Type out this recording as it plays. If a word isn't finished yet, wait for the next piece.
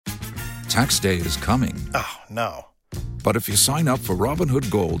Tax day is coming. Oh, no. But if you sign up for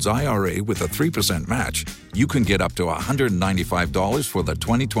Robinhood Gold's IRA with a 3% match, you can get up to $195 for the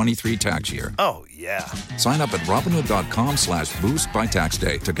 2023 tax year. Oh, yeah. Sign up at Robinhood.com/boost by tax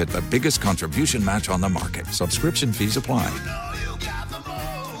day to get the biggest contribution match on the market. Subscription fees apply.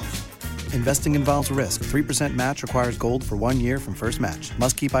 Investing involves risk. 3% match requires gold for 1 year from first match.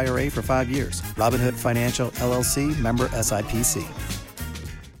 Must keep IRA for 5 years. Robinhood Financial, LLC, member SIPC.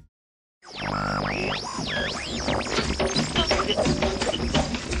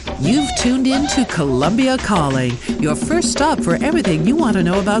 You've tuned in to Columbia Calling, your first stop for everything you want to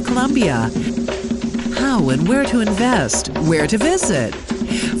know about Colombia. How and where to invest, where to visit.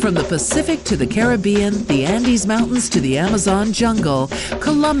 From the Pacific to the Caribbean, the Andes Mountains to the Amazon jungle,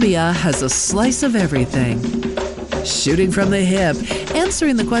 Colombia has a slice of everything. Shooting from the hip,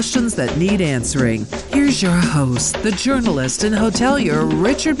 answering the questions that need answering. Here's your host, the journalist and hotelier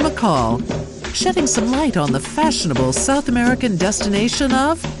Richard McCall, shedding some light on the fashionable South American destination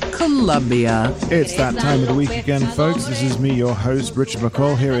of Colombia. It's that time of the week again, folks. This is me, your host, Richard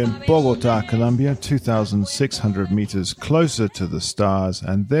McCall, here in Bogota, Colombia, 2,600 meters closer to the stars.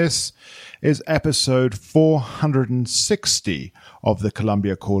 And this is episode 460 of the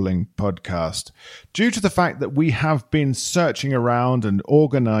Columbia Calling podcast. Due to the fact that we have been searching around and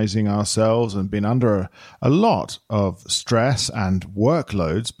organizing ourselves and been under a lot of stress and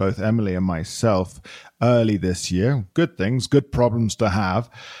workloads, both Emily and myself, early this year, good things, good problems to have,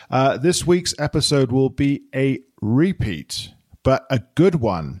 this week's episode will be a repeat, but a good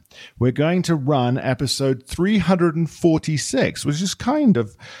one. We're going to run episode 346, which is kind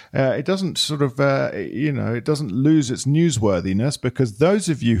of, it doesn't sort of, it doesn't lose its newsworthiness, because those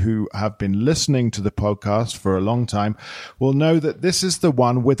of you who have been listening to the podcast for a long time will know that this is the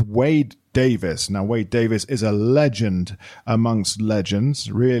one with Wade Davis. Now, Wade Davis is a legend amongst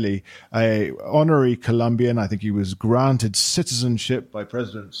legends, really a honorary Colombian. I think he was granted citizenship by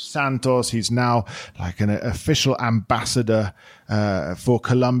President Santos. He's now like an official ambassador for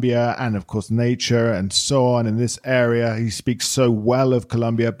Colombia and, of course, nature and so on in this area. He speaks so well of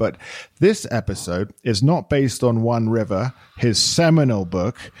Colombia. But this episode is not based on One River, his seminal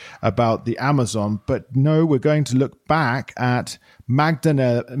book about the Amazon. But no, we're going to look back at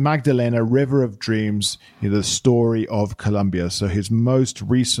Magdalena, River of Dreams, the story of Colombia. So his most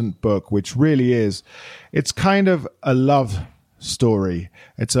recent book, which really is, it's kind of a love story.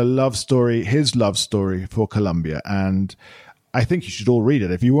 It's a love story, his love story for Colombia. And I think you should all read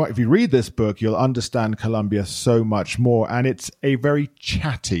it. If you read this book, you'll understand Colombia so much more. And it's a very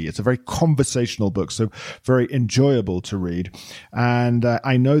chatty, it's a very conversational book, so very enjoyable to read. And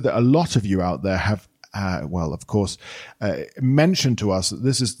I know that a lot of you out there have mentioned to us that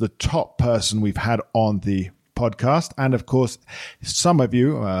this is the top person we've had on the podcast. And of course, some of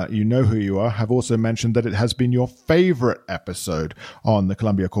you, you know who you are, have also mentioned that it has been your favorite episode on the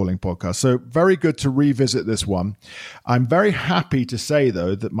Columbia Calling podcast. So very good to revisit this one. I'm very happy to say,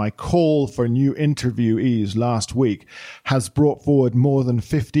 though, that my call for new interviewees last week has brought forward more than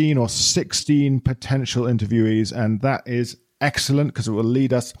 15 or 16 potential interviewees. And that is excellent, because it will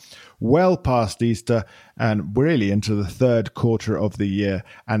lead us well past Easter and really into the third quarter of the year,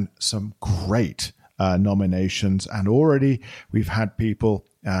 and some great nominations. And already we've had people,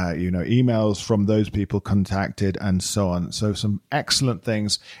 emails from those people contacted and so on. So some excellent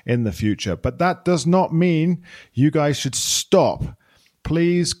things in the future. But that does not mean you guys should stop.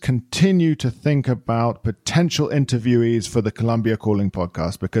 Please continue to think about potential interviewees for the Columbia Calling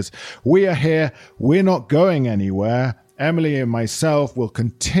podcast, because we are here. We're not going anywhere. Emily and myself will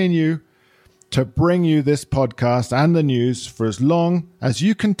continue to bring you this podcast and the news for as long as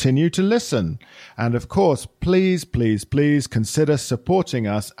you continue to listen. And of course, please, please, please consider supporting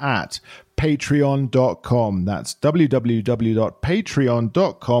us at patreon.com. That's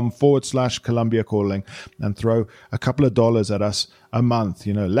www.patreon.com/Columbia Calling, and throw a couple of dollars at us a month,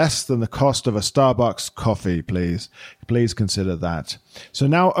 less than the cost of a Starbucks coffee, please. Please consider that. So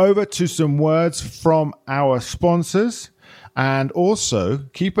now over to some words from our sponsors. And also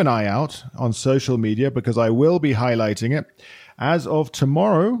keep an eye out on social media, because I will be highlighting it. As of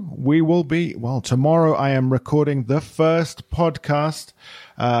tomorrow, tomorrow I am recording the first podcast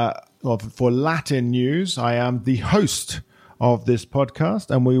for Latin news. I am the host of this podcast,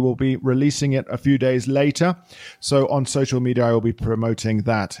 and we will be releasing it a few days later. So on social media, I will be promoting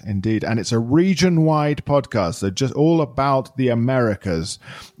that indeed. And it's a region-wide podcast, so just all about the Americas.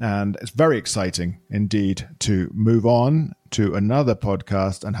 And it's very exciting indeed to move on to another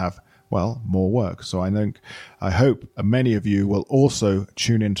podcast and have, more work. So I hope many of you will also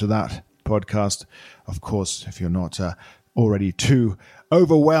tune into that podcast. Of course, if you're not already too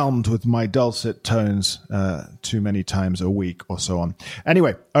overwhelmed with my dulcet tones too many times a week or so on.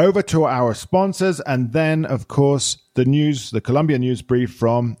 Anyway, over to our sponsors, and then, of course, the news, the Colombia News Brief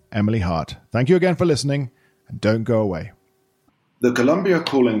from Emily Hart. Thank you again for listening, and don't go away. The Colombia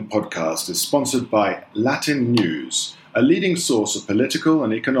Calling podcast is sponsored by Latin News, a leading source of political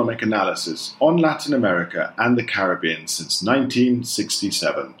and economic analysis on Latin America and the Caribbean since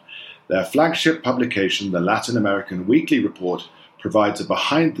 1967. Their flagship publication, the Latin American Weekly Report, provides a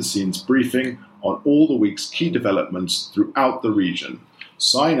behind-the-scenes briefing on all the week's key developments throughout the region.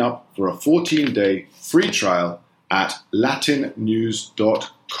 Sign up for a 14-day free trial at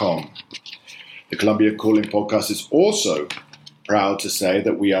latinnews.com. The Colombia Calling podcast is also proud to say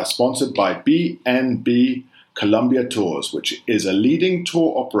that we are sponsored by BNB Colombia Tours, which is a leading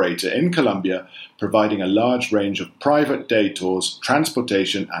tour operator in Colombia, providing a large range of private day tours,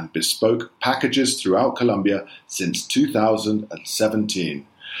 transportation, and bespoke packages throughout Colombia since 2017.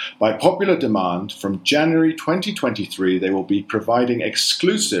 By popular demand, from January 2023, they will be providing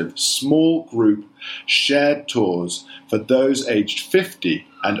exclusive small group shared tours for those aged 50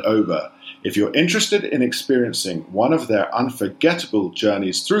 and over. If you're interested in experiencing one of their unforgettable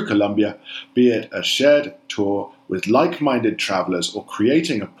journeys through Colombia, be it a shared tour with like-minded travelers or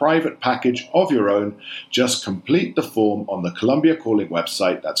creating a private package of your own, just complete the form on the Colombia Calling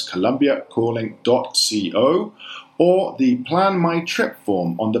website, that's colombiacalling.co, or the Plan My Trip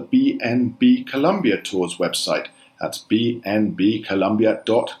form on the BNB Colombia Tours website, that's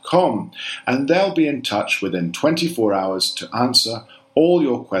bnbcolombia.com, and they'll be in touch within 24 hours to answer all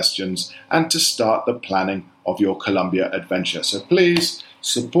your questions and to start the planning of your Colombia adventure. So please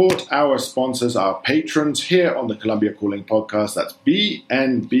support our sponsors, our patrons here on the Colombia Calling podcast. That's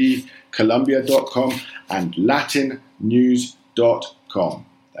bnbcolombia.com and latinnews.com.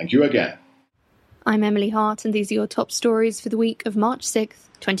 Thank you again. I'm Emily Hart, and these are your top stories for the week of March 6th,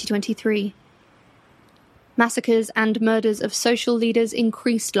 2023. Massacres and murders of social leaders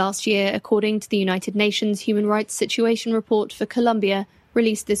increased last year, according to the United Nations Human Rights Situation Report for Colombia,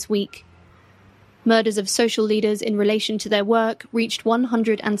 released this week. Murders of social leaders in relation to their work reached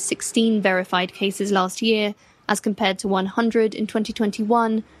 116 verified cases last year, as compared to 100 in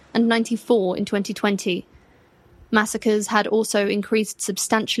 2021 and 94 in 2020. Massacres had also increased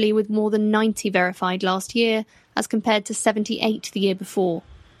substantially, with more than 90 verified last year, as compared to 78 the year before.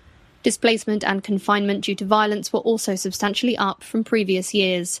 Displacement and confinement due to violence were also substantially up from previous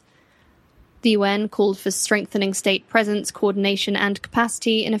years. The UN called for strengthening state presence, coordination and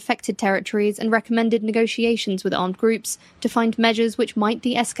capacity in affected territories and recommended negotiations with armed groups to find measures which might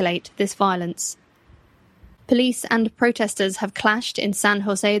de-escalate this violence. Police and protesters have clashed in San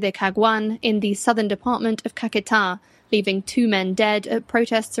Jose de Caguán in the southern department of Caquetá, leaving 2 men dead at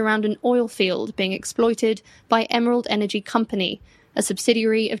protests around an oil field being exploited by Emerald Energy Company, a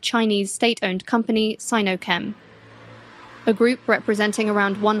subsidiary of Chinese state-owned company Sinochem. A group representing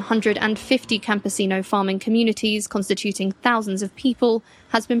around 150 campesino farming communities constituting thousands of people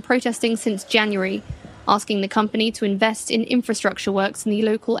has been protesting since January, asking the company to invest in infrastructure works in the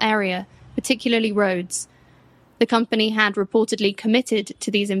local area, particularly roads. The company had reportedly committed to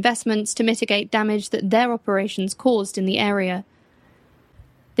these investments to mitigate damage that their operations caused in the area.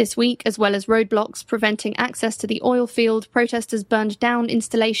 This week, as well as roadblocks preventing access to the oil field, protesters burned down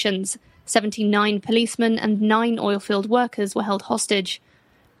installations. 79 policemen and 9 oilfield workers were held hostage.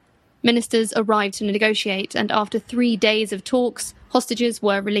 Ministers arrived to negotiate, and after 3 days of talks, hostages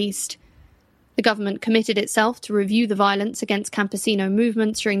were released. The government committed itself to review the violence against campesino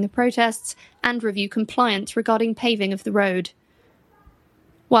movements during the protests and review compliance regarding paving of the road.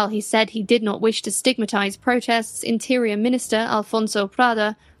 While he said he did not wish to stigmatize protests, Interior Minister Alfonso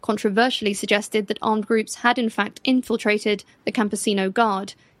Prada controversially suggested that armed groups had in fact infiltrated the Campesino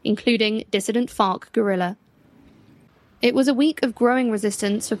Guard, including dissident FARC guerrilla. It was a week of growing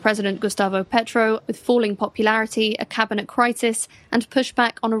resistance for President Gustavo Petro, with falling popularity, a cabinet crisis, and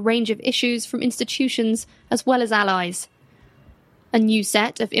pushback on a range of issues from institutions as well as allies. A new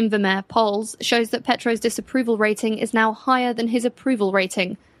set of Invermer polls shows that Petro's disapproval rating is now higher than his approval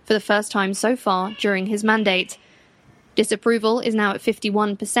rating, for the first time so far during his mandate. Disapproval is now at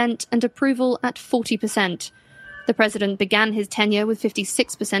 51% and approval at 40%. The president began his tenure with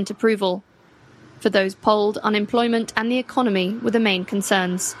 56% approval. For those polled, unemployment and the economy were the main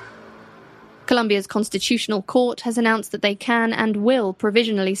concerns. Colombia's Constitutional Court has announced that they can and will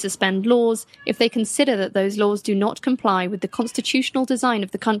provisionally suspend laws if they consider that those laws do not comply with the constitutional design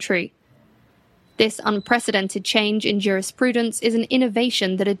of the country. This unprecedented change in jurisprudence is an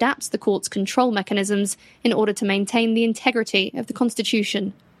innovation that adapts the court's control mechanisms in order to maintain the integrity of the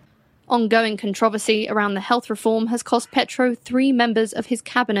Constitution. Ongoing controversy around the health reform has cost Petro 3 members of his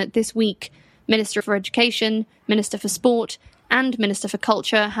cabinet this week. Minister for Education, Minister for Sport, and Minister for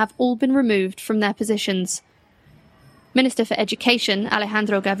Culture have all been removed from their positions. Minister for Education,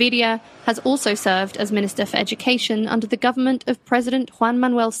 Alejandro Gaviria, has also served as Minister for Education under the government of President Juan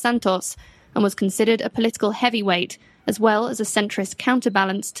Manuel Santos and was considered a political heavyweight, as well as a centrist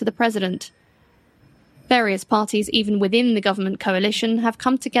counterbalance to the president. Various parties, even within the government coalition, have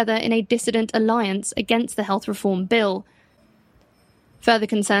come together in a dissident alliance against the health reform bill. Further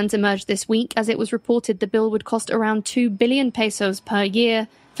concerns emerged this week as it was reported the bill would cost around 2 billion pesos per year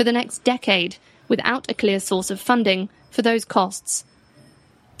for the next decade, without a clear source of funding for those costs.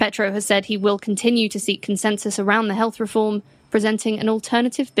 Petro has said he will continue to seek consensus around the health reform, presenting an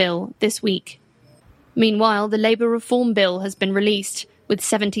alternative bill this week. Meanwhile, the Labour Reform Bill has been released. With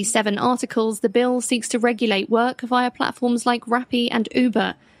 77 articles, the bill seeks to regulate work via platforms like Rappi and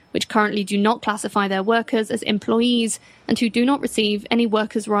Uber, which currently do not classify their workers as employees and who do not receive any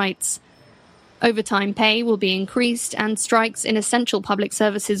workers' rights. Overtime pay will be increased and strikes in essential public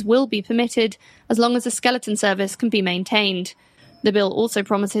services will be permitted as long as a skeleton service can be maintained. The bill also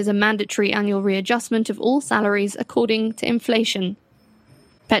promises a mandatory annual readjustment of all salaries according to inflation.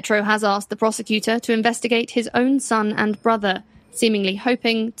 Petro has asked the prosecutor to investigate his own son and brother, seemingly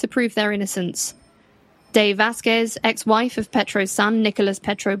hoping to prove their innocence. Day Vasquez, ex-wife of Petro's son, Nicolas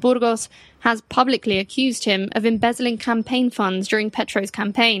Petro Burgos, has publicly accused him of embezzling campaign funds during Petro's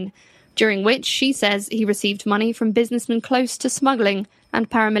campaign, during which she says he received money from businessmen close to smuggling and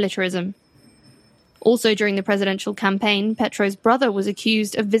paramilitarism. Also during the presidential campaign, Petro's brother was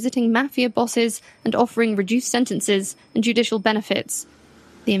accused of visiting mafia bosses and offering reduced sentences and judicial benefits.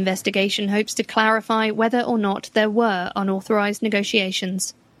 The investigation hopes to clarify whether or not there were unauthorized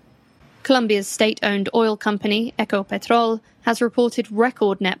negotiations. Colombia's state-owned oil company, Ecopetrol, has reported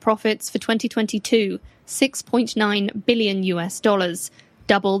record net profits for 2022, $6.9 billion,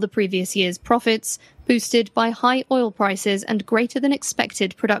 double the previous year's profits, boosted by high oil prices and greater than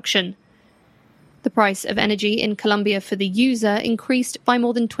expected production. The price of energy in Colombia for the user increased by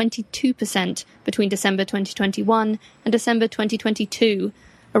more than 22% between December 2021 and December 2022,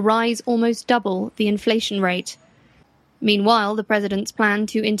 a rise almost double the inflation rate. Meanwhile, the president's plan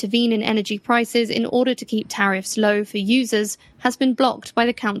to intervene in energy prices in order to keep tariffs low for users has been blocked by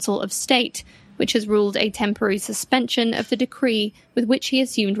the Council of State, which has ruled a temporary suspension of the decree with which he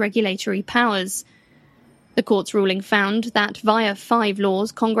assumed regulatory powers. The court's ruling found that via 5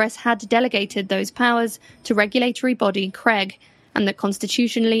 laws, Congress had delegated those powers to regulatory body CREG, and that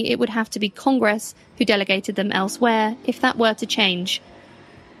constitutionally it would have to be Congress who delegated them elsewhere if that were to change.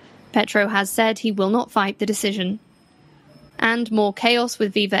 Petro has said he will not fight the decision. And more chaos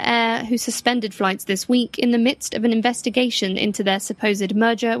with Viva Air, who suspended flights this week in the midst of an investigation into their supposed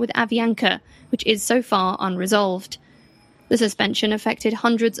merger with Avianca, which is so far unresolved. The suspension affected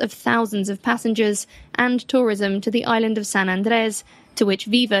hundreds of thousands of passengers and tourism to the island of San Andres, to which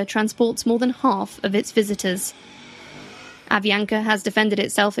Viva transports more than half of its visitors. Avianca has defended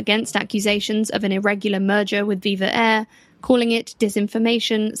itself against accusations of an irregular merger with Viva Air, calling it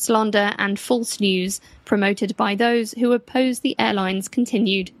disinformation, slander and false news promoted by those who oppose the airline's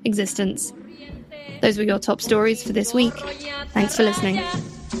continued existence. Those were your top stories for this week. Thanks for listening.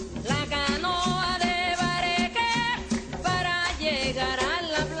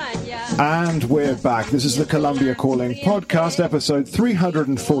 And we're back. This is the Colombia Calling podcast, episode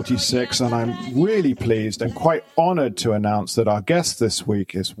 346, and I'm really pleased and quite honored to announce that our guest this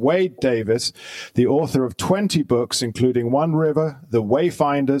week is Wade Davis, the author of 20 books, including One River, The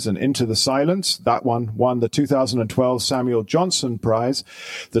Wayfinders, and Into the Silence. That one won the 2012 Samuel Johnson Prize,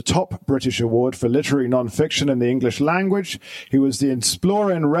 the top British award for literary nonfiction in the English language. He was the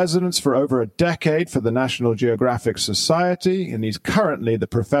explorer in residence for over a decade for the National Geographic Society, and he's currently the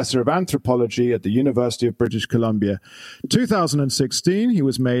professor of anthropology at the University of British Columbia. 2016, he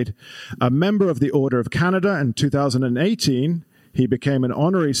was made a member of the Order of Canada. In 2018, he became an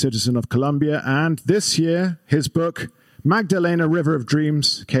honorary citizen of Colombia. And this year, his book, Magdalena River of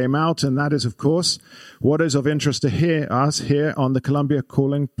Dreams, came out. And that is, of course, what is of interest to us here on the Colombia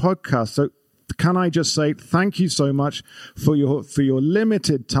Calling podcast. So can I just say thank you so much for your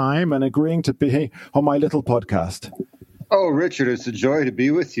limited time and agreeing to be on my little podcast. Oh, Richard, it's a joy to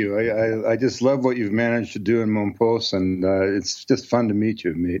be with you. I just love what you've managed to do in Monpos, and it's just fun to meet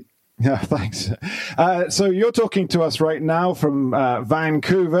you, mate. Yeah, thanks. So you're talking to us right now from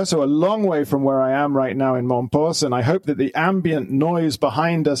Vancouver, so a long way from where I am right now in Montpos, and I hope that the ambient noise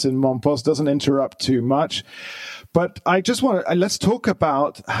behind us in Montpos doesn't interrupt too much. But I just want to, let's talk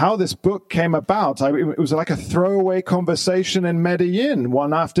about how this book came about. It was like a throwaway conversation in Medellin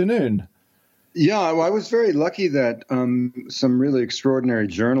one afternoon. Yeah, well, I was very lucky that some really extraordinary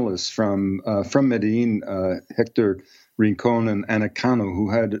journalists from Medellin, Hector Rincon and Ana Cano,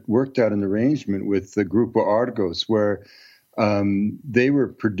 who had worked out an arrangement with the Grupo Argos, where they were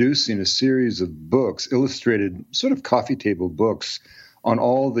producing a series of books, illustrated sort of coffee table books, on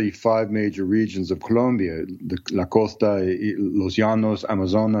all the 5 major regions of Colombia, La Costa, Los Llanos,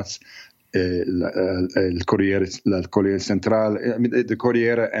 Amazonas, La Cordillera Central, the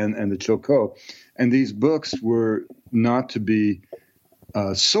Cordillera and the Chocó. And these books were not to be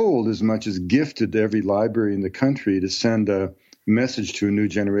sold as much as gifted to every library in the country to send a message to a new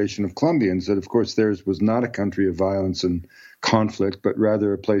generation of Colombians that, of course, theirs was not a country of violence and conflict, but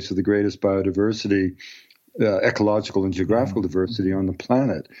rather a place of the greatest biodiversity, ecological and geographical diversity on the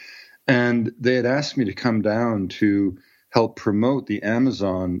planet. And they had asked me to come down to help promote the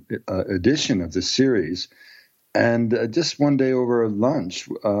Amazon edition of this series. And just one day over lunch,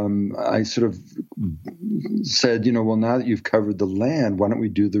 I sort of said, well, now that you've covered the land, why don't we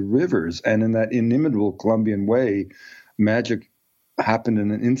do the rivers? And in that inimitable Colombian way, magic happened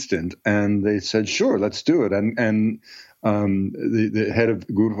in an instant. And they said, sure, let's do it. And the head of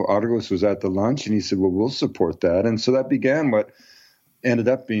Grupo Argos was at the lunch, and he said, well, we'll support that. And so that began what ended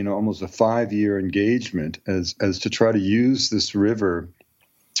up being almost a 5-year engagement as to try to use this river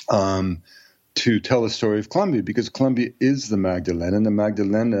to tell the story of Colombia, because Colombia is the Magdalena, and the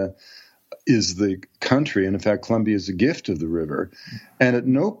Magdalena is the country, and in fact, Colombia is a gift of the river. And at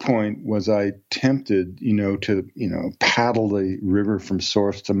no point was I tempted, to paddle the river from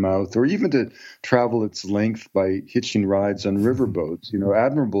source to mouth, or even to travel its length by hitching rides on riverboats.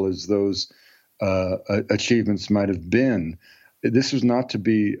 Admirable as those achievements might have been, this was not to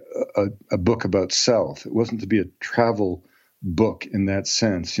be a book about self. It wasn't to be a travel book in that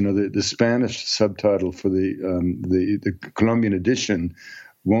sense. The Spanish subtitle for the Colombian edition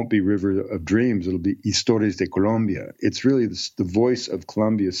won't be River of Dreams. It'll be Historias de Colombia. It's really the voice of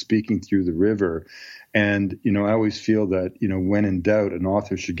Colombia speaking through the river. And, I always feel that, when in doubt, an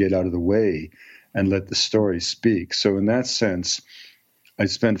author should get out of the way and let the story speak. So in that sense, I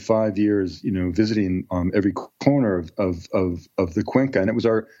spent 5 years, visiting every corner of the Cuenca. And it was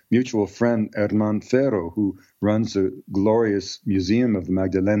our mutual friend, Herman Ferro, who runs the glorious Museum of the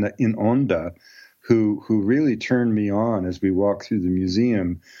Magdalena in Honda, who really turned me on as we walked through the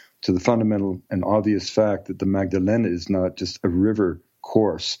museum to the fundamental and obvious fact that the Magdalena is not just a river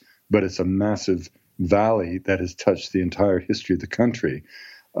course, but it's a massive valley that has touched the entire history of the country.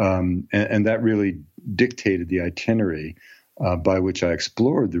 And that really dictated the itinerary by which I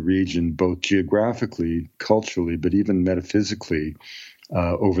explored the region, both geographically, culturally, but even metaphysically,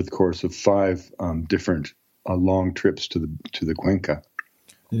 over the course of 5 different long trips to the Cuenca.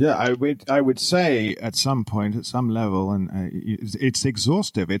 Yeah, I would say at some point, at some level, and it's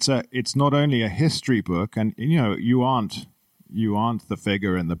exhaustive. It's not only a history book, and you aren't the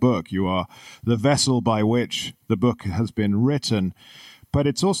figure in the book. You are the vessel by which the book has been written, but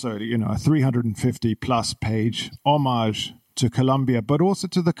it's also a 350 plus page homage to Colombia, but also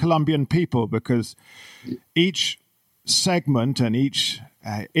to the Colombian people, because each segment and each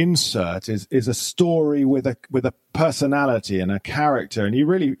insert is a story with a personality and a character, and you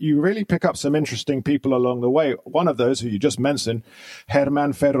really pick up some interesting people along the way. One of those who you just mentioned,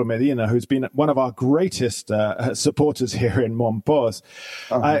 Herman Ferro Medina, who's been one of our greatest supporters here in Montpos.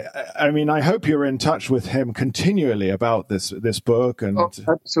 I hope you're in touch with him continually about this book. And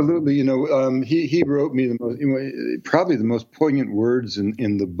absolutely. He wrote me probably the most poignant words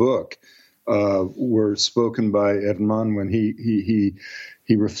in the book. Were spoken by Herman when he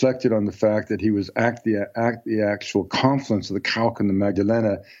reflected on the fact that he was at the actual confluence of the Cauca and the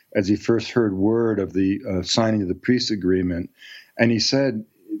Magdalena as he first heard word of the signing of the peace agreement, and he said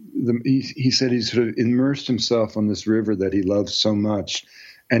he sort of immersed himself on this river that he loved so much,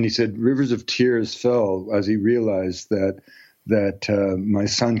 and he said rivers of tears fell as he realized that my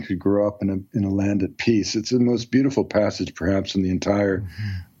son could grow up in a land at peace. It's the most beautiful passage, perhaps, in the entire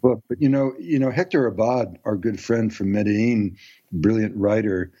book. But Hector Abad, our good friend from Medellin, brilliant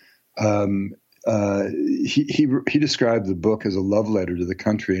writer, he described the book as a love letter to the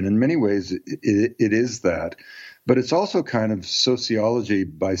country, and in many ways it is that. But it's also kind of sociology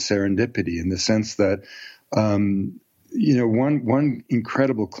by serendipity, in the sense that one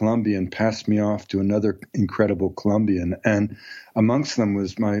incredible Colombian passed me off to another incredible Colombian, and amongst them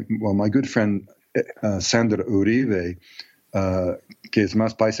was my good friend Sandra Uribe, que es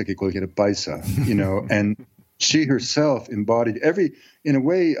más paisa que cualquier paisa, and she herself embodied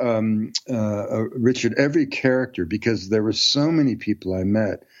Richard, every character, because there were so many people I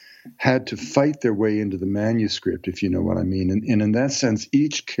met had to fight their way into the manuscript, if you know what I mean. And in that sense,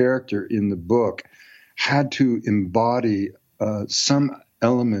 each character in the book had to embody some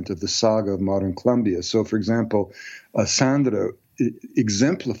element of the saga of modern Colombia. So, for example, Sandra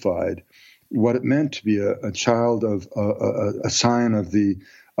exemplified what it meant to be a child of a scion of the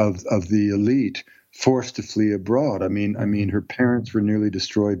elite, forced to flee abroad. I mean, her parents were nearly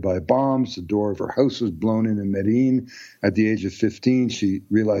destroyed by bombs. The door of her house was blown in Medellin. At the age of 15, she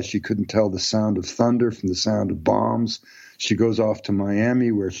realized she couldn't tell the sound of thunder from the sound of bombs. She goes off to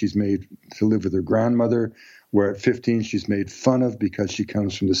Miami, where she's made to live with her grandmother, where at 15 she's made fun of because she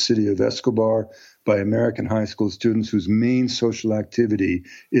comes from the city of Escobar by American high school students whose main social activity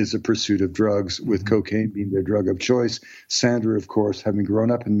is the pursuit of drugs, with cocaine being their drug of choice. Sandra, of course, having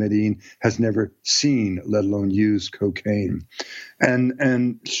grown up in Medellin, has never seen, let alone used, cocaine.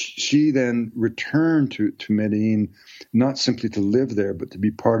 And she then returned to Medellin, not simply to live there, but to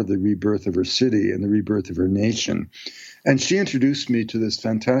be part of the rebirth of her city and the rebirth of her nation. And she introduced me to this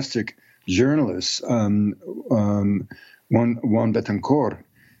fantastic journalist, Juan Betancourt.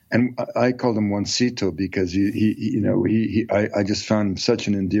 And I called him Juancito because I just found him such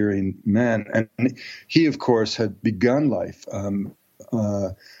an endearing man. And he, of course, had begun life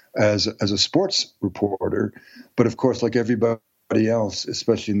as a sports reporter, but of course, like everybody else,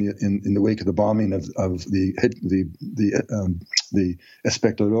 especially in the wake of the bombing of the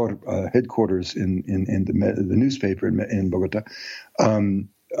Espectador headquarters in the newspaper in Bogota.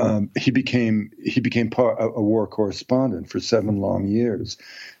 He became a war correspondent for 7 long years,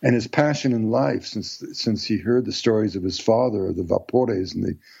 and his passion in life, since he heard the stories of his father, the Vapores and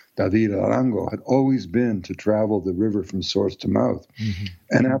the David Arango, had always been to travel the river from source to mouth. Mm-hmm.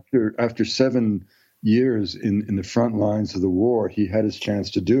 And after 7 years in the front lines of the war, he had his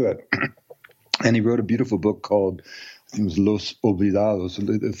chance to do it, and he wrote a beautiful book called, I think it was Los Olvidados,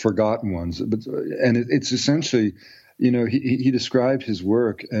 the Forgotten Ones. And it's essentially, he described his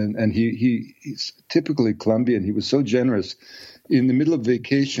work, and he's typically Colombian. He was so generous. In the middle of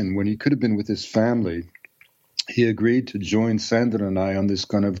vacation, when he could have been with his family, he agreed to join Sandra and I on this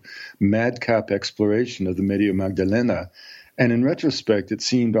kind of madcap exploration of the Medio Magdalena. And in retrospect, it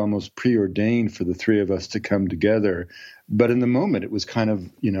seemed almost preordained for the three of us to come together. But in the moment, it was kind of,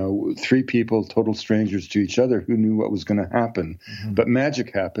 3 people, total strangers to each other, who knew what was going to happen. Mm-hmm. But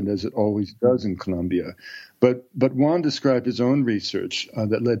magic happened, as it always does in Colombia. But Juan described his own research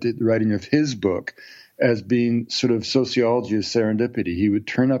that led to the writing of his book as being sort of sociology of serendipity. He would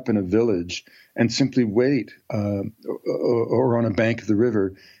turn up in a village and simply wait, or on a bank of the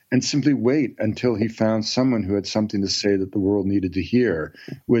river, and simply wait until he found someone who had something to say that the world needed to hear,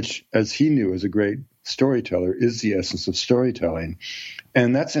 which, as he knew as a great storyteller, is the essence of storytelling.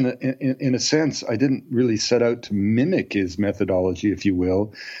 And that's, in a sense, I didn't really set out to mimic his methodology, if you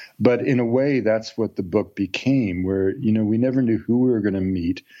will, but in a way, that's what the book became, where, we never knew who we were going to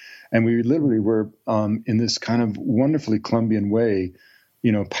meet. And we literally were, in this kind of wonderfully Colombian way,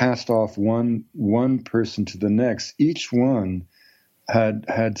 passed off one person to the next. Each one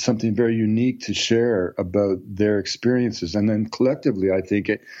had something very unique to share about their experiences. And then collectively, I think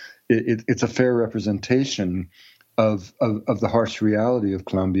it's a fair representation of the harsh reality of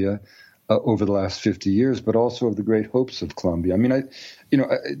Colombia over the last 50 years, but also of the great hopes of Colombia. I mean,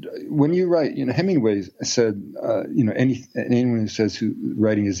 when you write, Hemingway said, anyone who says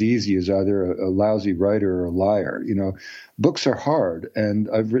writing is easy is either a lousy writer or a liar. Books are hard, and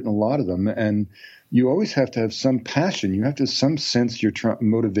I've written a lot of them, and you always have to have some passion. You have to have some sense of your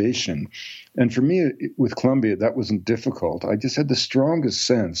motivation. And for me, with Colombia, that wasn't difficult. I just had the strongest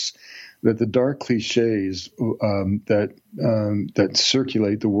sense that the dark cliches that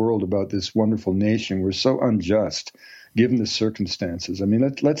circulate the world about this wonderful nation were so unjust, given the circumstances. I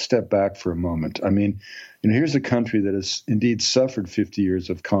mean, let's step back for a moment. I mean, here's a country that has indeed suffered 50 years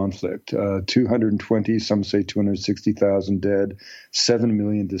of conflict, 220, some say 260,000 dead, 7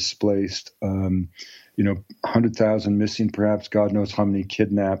 million displaced, 100,000 missing, perhaps God knows how many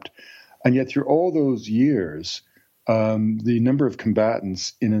kidnapped. And yet through all those years, the number of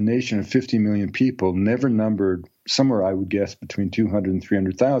combatants in a nation of 50 million people never numbered, somewhere I would guess, between 200 and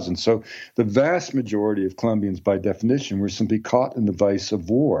 300,000. So the vast majority of Colombians, by definition, were simply caught in the vice of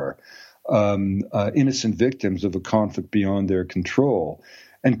war, innocent victims of a conflict beyond their control.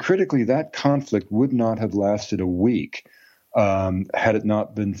 And critically, that conflict would not have lasted a week had it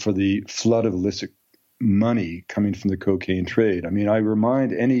not been for the flood of illicit money coming from the cocaine trade. I mean, I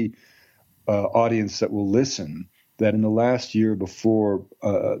remind any audience that will listen that in the last year before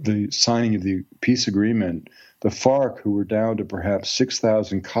the signing of the peace agreement, the FARC, who were down to perhaps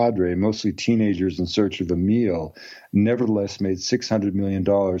 6,000 cadre, mostly teenagers in search of a meal, nevertheless made $600 million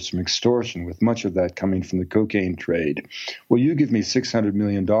from extortion, with much of that coming from the cocaine trade. Well, you give me $600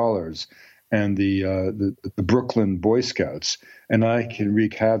 million and the Brooklyn Boy Scouts, and I can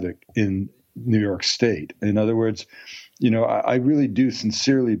wreak havoc in New York State. In other words, I really do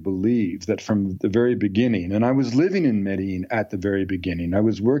sincerely believe that from the very beginning, and I was living in Medellin at the very beginning. I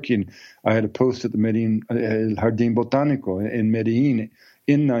had a post at the Medellin El Jardín Botánico in Medellin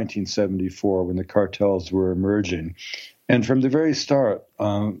in 1974 when the cartels were emerging. And from the very start,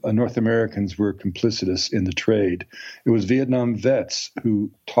 North Americans were complicitous in the trade. It was Vietnam vets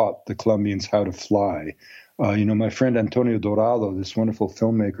who taught the Colombians how to fly. My friend Antonio Dorado, this wonderful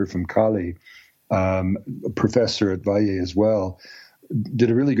filmmaker from Cali, a professor at Valle as well,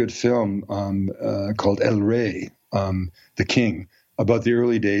 did a really good film called El Rey, the King, about the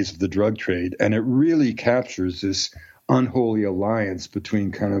early days of the drug trade. And it really captures this unholy alliance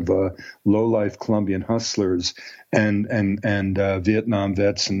between kind of low-life Colombian hustlers and Vietnam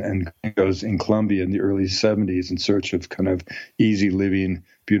vets and gringos in Colombia in the early 70s in search of kind of easy living,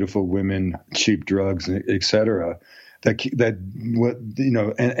 beautiful women, cheap drugs, et cetera. So the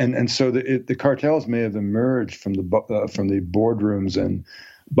cartels may have emerged from the boardrooms and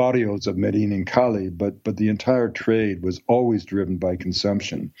barrios of Medellin and Cali, but the entire trade was always driven by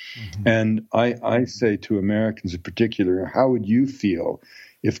consumption. Mm-hmm. And I say to Americans in particular, how would you feel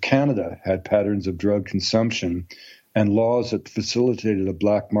if Canada had patterns of drug consumption and laws that facilitated a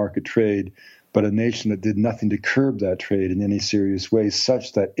black market trade, but a nation that did nothing to curb that trade in any serious way,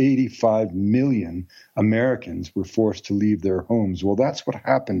 such that 85 million Americans were forced to leave their homes? Well, that's what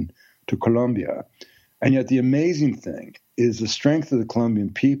happened to Colombia. And yet the amazing thing is the strength of the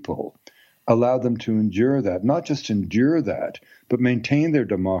Colombian people allowed them to endure that, not just endure that, but maintain their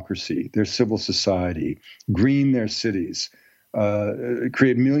democracy, their civil society, green their cities,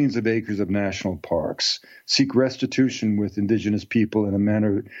 create millions of acres of national parks, seek restitution with indigenous people in a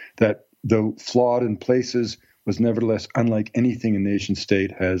manner that, though flawed in places, was nevertheless unlike anything a nation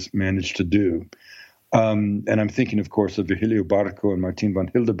state has managed to do. And I'm thinking, of course, of Virgilio Barco and Martin van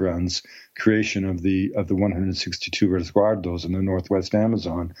Hildebrand's creation of the 162 resguardos in the Northwest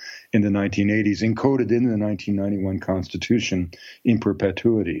Amazon in the 1980s, encoded in the 1991 Constitution in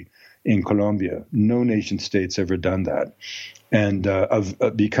perpetuity in Colombia. No nation state's ever done that. And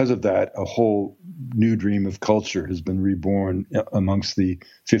because of that, a whole new dream of culture has been reborn amongst the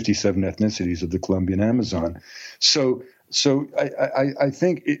 57 ethnicities of the Colombian Amazon. So I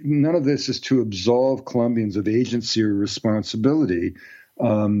think none of this is to absolve Colombians of agency or responsibility.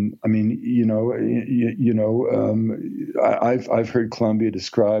 I've heard Colombia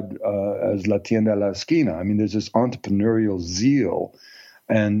described as la tienda a la esquina. I mean, there's this entrepreneurial zeal.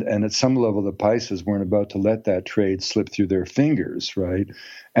 And at some level, the Paisas weren't about to let that trade slip through their fingers, right?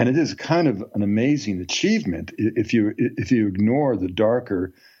 And it is kind of an amazing achievement if you ignore the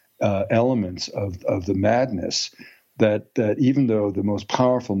darker elements of the madness. That even though the most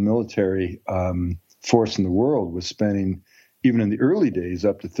powerful military force in the world was spending, even in the early days,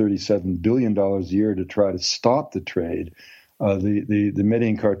 up to $37 billion a year to try to stop the trade, the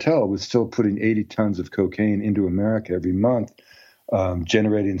Medellin cartel was still putting 80 tons of cocaine into America every month,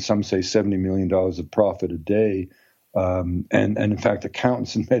 generating, some say, $70 million of profit a day. And in fact,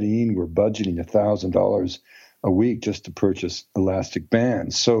 accountants in Medellin were budgeting $1,000 a week just to purchase elastic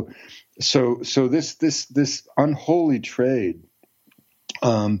bands. So this unholy trade,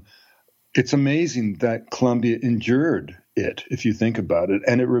 it's amazing that Colombia endured it, if you think about it,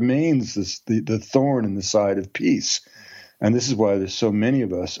 and it remains the thorn in the side of peace. And this is why there's so many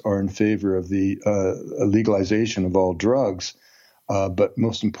of us are in favor of the legalization of all drugs, but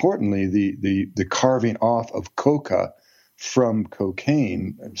most importantly, the carving off of coca from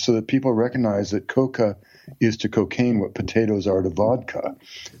cocaine, so that people recognize that coca is to cocaine what potatoes are to vodka.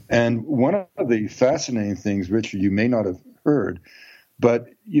 And one of the fascinating things, Richard, you may not have heard, but,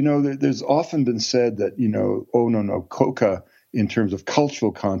 there's often been said that, coca in terms of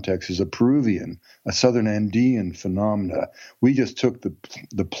cultural context is a Peruvian, a Southern Andean phenomena. We just took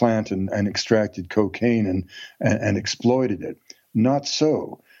the plant and extracted cocaine and exploited it. Not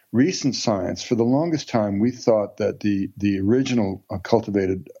so. Recent science, for the longest time, we thought that the original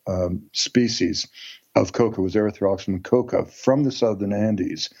cultivated species of coca was Erythroxylum coca from the Southern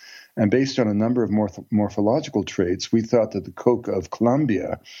Andes. And based on a number of morphological traits, we thought that the coca of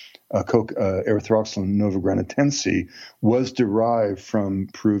Colombia, Erythroxylon novogranitense, was derived from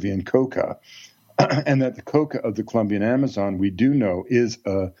Peruvian coca. And that the coca of the Colombian Amazon, we do know, is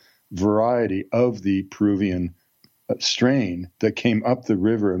a variety of the Peruvian strain that came up the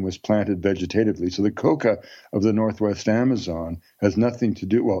river and was planted vegetatively. So the coca of the Northwest Amazon has nothing to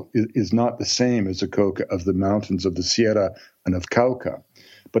do, is not the same as the coca of the mountains of the Sierra and of Cauca.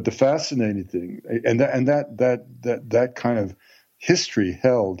 But the fascinating thing, and that kind of history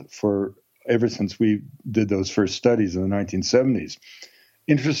held for ever since we did those first studies in the 1970s.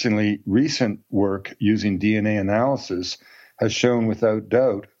 Interestingly, recent work using DNA analysis has shown without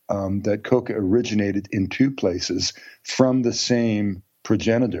doubt that coca originated in two places from the same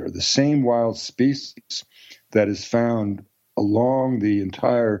progenitor, the same wild species that is found along the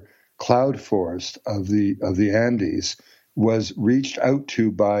entire cloud forest of the Andes was reached out to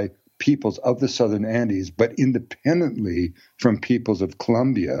by peoples of the southern Andes, but independently from peoples of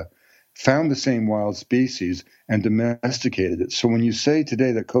Colombia, found the same wild species and domesticated it. So when you say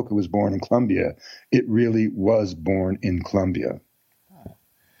today that coca was born in Colombia, it really was born in Colombia.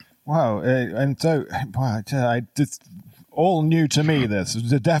 Wow, and so I just all new to me. This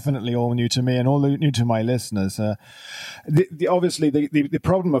is definitely all new to me and all new to my listeners. Obviously, the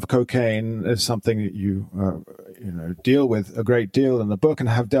problem of cocaine is something that you deal with a great deal in the book and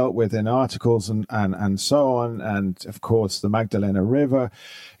have dealt with in articles and so on. And of course, the Magdalena River.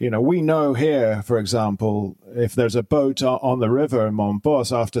 We know here, for example, if there's a boat on the river in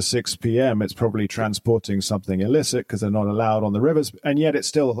Montbos after 6 p.m., it's probably transporting something illicit because they're not allowed on the rivers, and yet it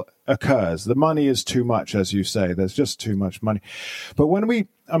still occurs. The money is too much, as you say. There's just too much money. But when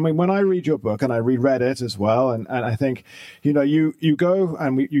I read your book, and I reread it as well, and I think, you go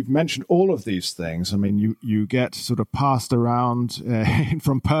and you've mentioned all of these things. I mean, you get sort of passed around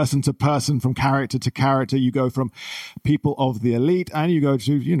from person to person, from character to character. You go from people of the elite and you go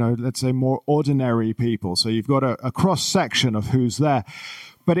to, let's say more ordinary people. So you've got a cross section of who's there.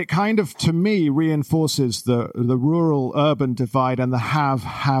 But it kind of, to me, reinforces the rural-urban divide and the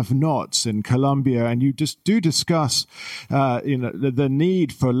have-nots in Colombia. And you just do discuss, the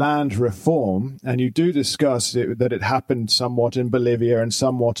need for land reform. And you do discuss that it happened somewhat in Bolivia and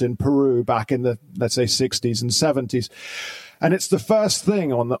somewhat in Peru back in the, let's say, 60s and 70s. And it's the first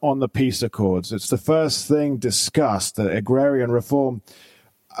thing on the peace accords. It's the first thing discussed, the agrarian reform.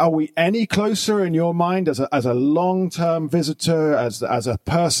 Are we any closer in your mind as a long-term visitor, as a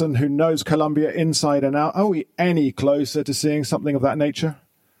person who knows Colombia inside and out? Are we any closer to seeing something of that nature?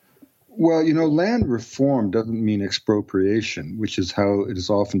 Well, land reform doesn't mean expropriation, which is how it is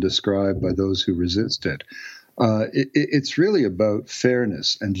often described by those who resist it. It's really about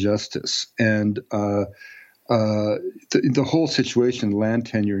fairness and justice. And the whole situation, land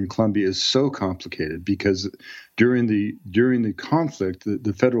tenure in Colombia, is so complicated because during the conflict,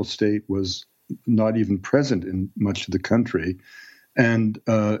 the federal state was not even present in much of the country, and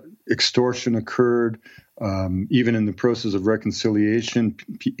extortion occurred. Even in the process of reconciliation,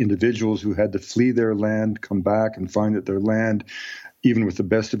 individuals who had to flee their land come back and find that their land, even with the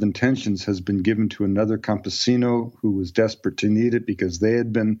best of intentions, has been given to another campesino who was desperate to need it because they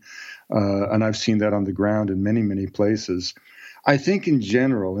had been, and I've seen that on the ground in many, many places. I think in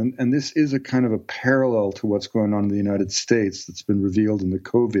general, and this is a kind of a parallel to what's going on in the United States that's been revealed in the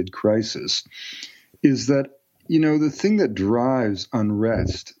COVID crisis, is that, the thing that drives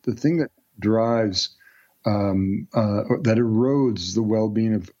unrest, the thing that drives, that erodes the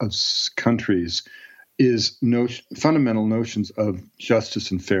well-being of countries is fundamental notions of justice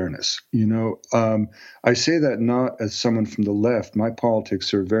and fairness. I say that not as someone from the left. My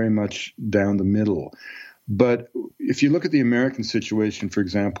politics are very much down the middle. But if you look at the American situation, for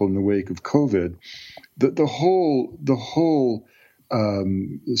example, in the wake of COVID, the whole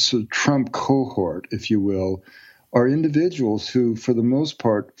sort of Trump cohort, if you will, are individuals who, for the most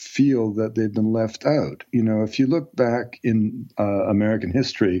part, feel that they've been left out. If you look back in American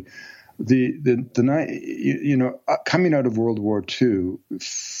history, coming out of World War II,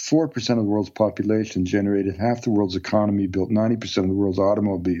 4% of the world's population generated half the world's economy, built 90% of the world's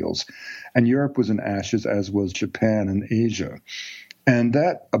automobiles, and Europe was in ashes, as was Japan and Asia. And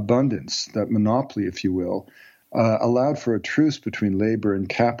that abundance, that monopoly, if you will, allowed for a truce between labor and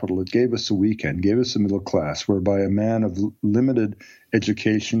capital. It gave us a weekend, gave us a middle class, whereby a man of limited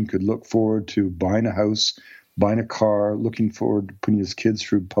education could look forward to buying a house, buying a car, looking forward to putting his kids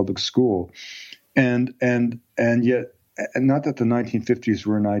through public school. And yet, not that the 1950s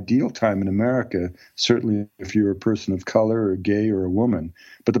were an ideal time in America, certainly if you're a person of color or gay or a woman.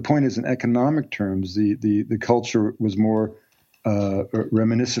 But the point is, in economic terms, the culture was more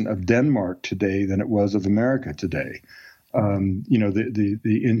reminiscent of Denmark today than it was of America today.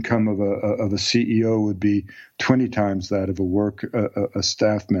 The income of a CEO would be 20 times that of a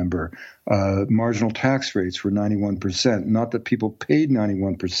staff member. Marginal tax rates were 91%. Not that people paid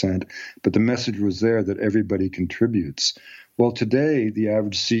 91%, but the message was there that everybody contributes. Well, today the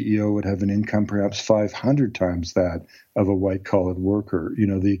average CEO would have an income perhaps 500 times that of a white-collar worker.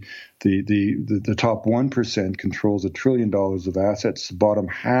 The top 1% controls $1 trillion of assets. The bottom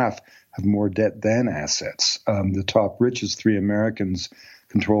half have more debt than assets. The top richest 3 Americans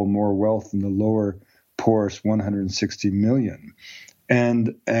control more wealth than the lower poorest 160 million.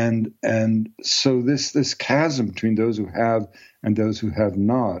 And so this chasm between those who have and those who have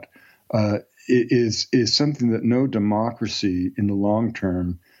not is something that no democracy in the long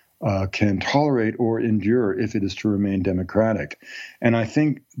term can tolerate or endure if it is to remain democratic. And I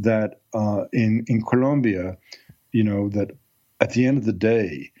think that in Colombia, that at the end of the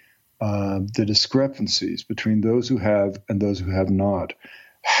day, the discrepancies between those who have and those who have not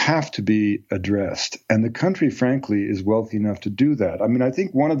have to be addressed. And the country, frankly, is wealthy enough to do that. I mean, I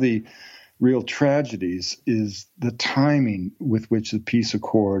think one of the real tragedies is the timing with which the peace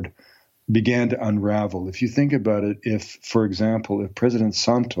accord began to unravel. If you think about it, if President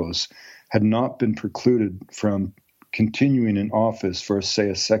Santos had not been precluded from continuing in office for, say,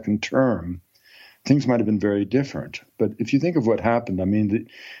 a second term, things might have been very different. But if you think of what happened, I mean,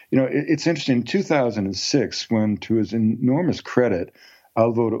 it's interesting. In 2006, when, to his enormous credit,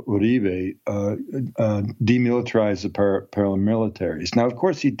 Álvaro Uribe demilitarized the paramilitaries. Now, of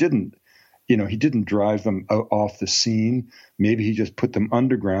course, he didn't drive them off the scene. Maybe he just put them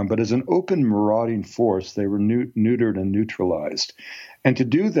underground. But as an open marauding force, they were neutered and neutralized. And to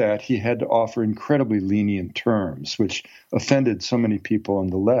do that, he had to offer incredibly lenient terms, which offended so many people on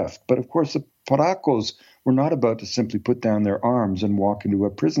the left. But of course, the Paracos were not about to simply put down their arms and walk into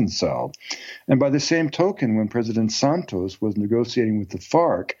a prison cell. And by the same token, when President Santos was negotiating with the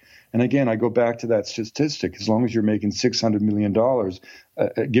FARC, and again, I go back to that statistic, as long as you're making $600 million,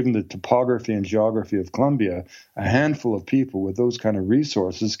 given the topography and geography of Colombia, a handful of people with those kind of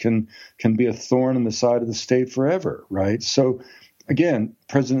resources can be a thorn in the side of the state forever, right? So again,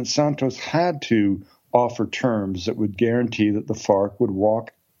 President Santos had to offer terms that would guarantee that the FARC would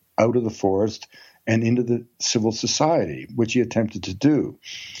walk out of the forest and into the civil society, which he attempted to do.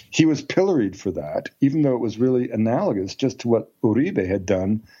 He was pilloried for that, even though it was really analogous just to what Uribe had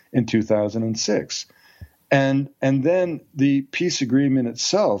done in 2006. And then the peace agreement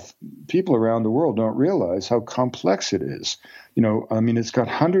itself, people around the world don't realize how complex it is. It's got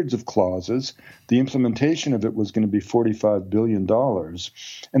hundreds of clauses. The implementation of it was going to be $45 billion.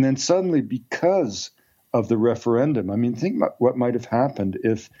 And then suddenly, because of the referendum, think about what might have happened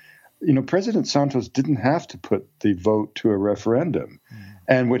if President Santos didn't have to put the vote to a referendum.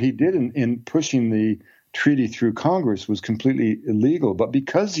 And what he did in pushing the treaty through Congress was completely illegal. But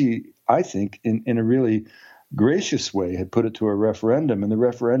because he, I think, in a really gracious way, had put it to a referendum, and the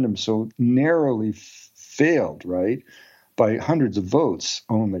referendum so narrowly failed, right, by hundreds of votes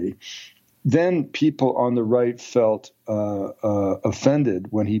only, then people on the right felt offended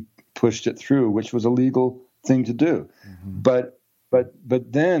when he pushed it through, which was a legal thing to do. Mm-hmm.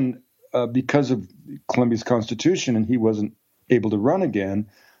 But then, because of Colombia's constitution, and he wasn't able to run again,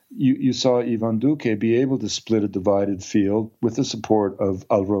 you saw Ivan Duque be able to split a divided field with the support of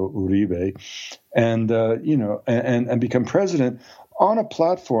Álvaro Uribe, and become president on a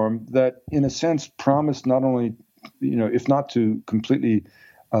platform that, in a sense, promised not only, if not to completely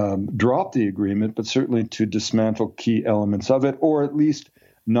drop the agreement, but certainly to dismantle key elements of it, or at least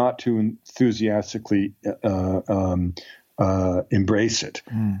not to enthusiastically embrace it.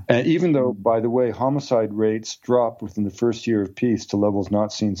 Even though, by the way, homicide rates dropped within the first year of peace to levels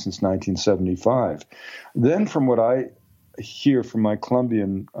not seen since 1975. Then, from what I hear from my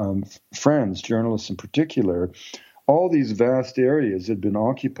Colombian friends, journalists in particular, all these vast areas had been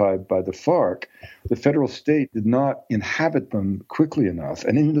occupied by the FARC. The federal state did not inhabit them quickly enough.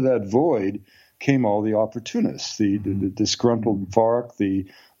 And into that void came all the opportunists, the disgruntled FARC, the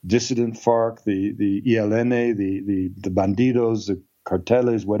dissident FARC, the ELN, the bandidos, the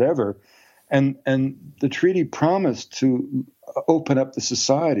carteles, whatever. And the treaty promised to open up the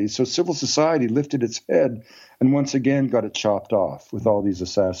society. So civil society lifted its head and once again got it chopped off with all these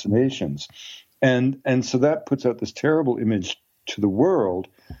assassinations. And so that puts out this terrible image to the world.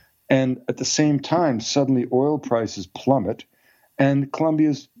 And at the same time, suddenly oil prices plummet, and Colombia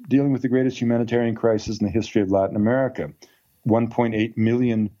is dealing with the greatest humanitarian crisis in the history of Latin America. 1.8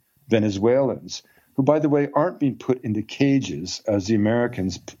 million Venezuelans, who, by the way, aren't being put into cages as the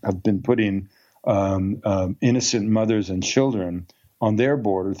Americans have been putting innocent mothers and children on their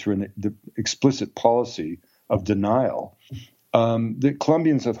border through the explicit policy of denial. The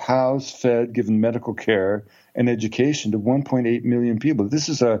Colombians have housed, fed, given medical care and education to 1.8 million people. This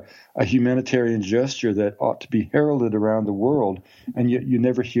is a humanitarian gesture that ought to be heralded around the world, and yet you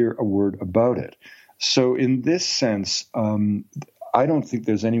never hear a word about it. So in this sense, I don't think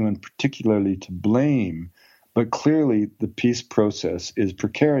there's anyone particularly to blame, but clearly the peace process is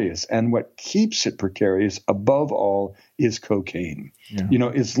precarious. And what keeps it precarious, above all, is cocaine. Yeah.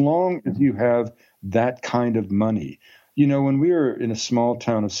 As long as you have that kind of money. When we were in a small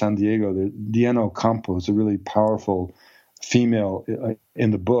town of San Diego, the Diana Ocampo is a really powerful female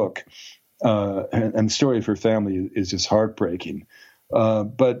in the book, and the story of her family is just heartbreaking.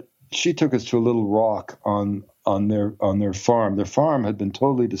 But she took us to a little rock on their farm. Their farm had been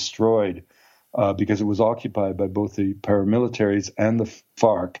totally destroyed because it was occupied by both the paramilitaries and the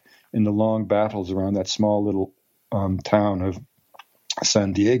FARC in the long battles around that small little town of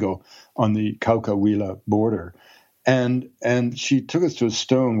San Diego on the Cauca-Huila border. And she took us to a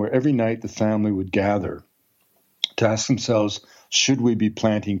stone where every night the family would gather to ask themselves, should we be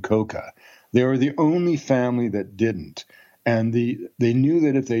planting coca? They were the only family that didn't. And they knew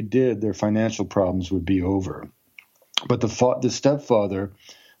that if they did, their financial problems would be over. But the stepfather,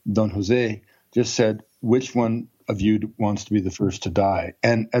 Don Jose, just said, which one of you wants to be the first to die?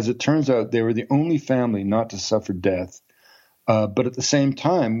 And as it turns out, they were the only family not to suffer death. But at the same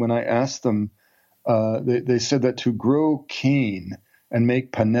time, when I asked them, they said that to grow cane and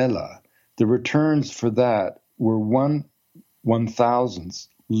make panela, the returns for that were 1/1000th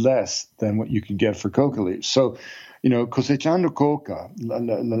less than what you could get for coca leaves. So, cosechando coca,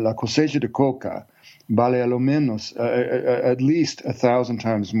 la cosecha de coca, vale a lo menos at least 1,000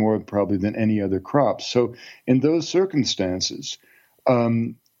 times more probably than any other crop. So, in those circumstances,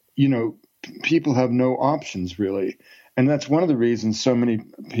 people have no options really. And that's one of the reasons so many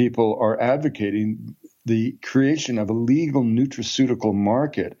people are advocating the creation of a legal nutraceutical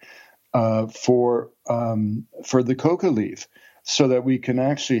market for the coca leaf, so that we can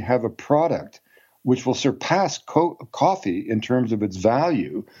actually have a product which will surpass coffee in terms of its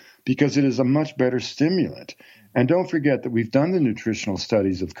value, because it is a much better stimulant. And don't forget that we've done the nutritional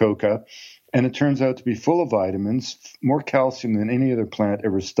studies of coca, and it turns out to be full of vitamins, more calcium than any other plant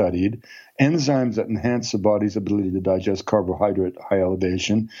ever studied, enzymes that enhance the body's ability to digest carbohydrate at high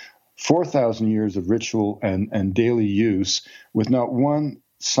elevation, 4,000 years of ritual and daily use with not one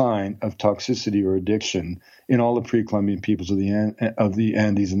sign of toxicity or addiction in all the pre-Columbian peoples of the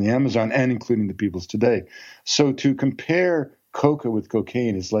Andes and the Amazon, and including the peoples today. So to compare coca with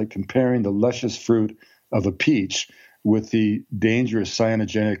cocaine is like comparing the luscious fruit of a peach with the dangerous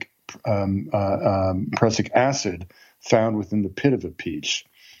cyanogenic prussic acid found within the pit of a peach.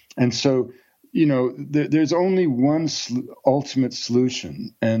 And so, there's only one ultimate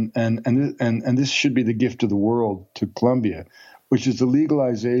solution, and this should be the gift of the world to Colombia, which is the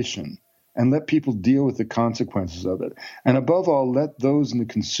legalization, and let people deal with the consequences of it. And above all, let those in the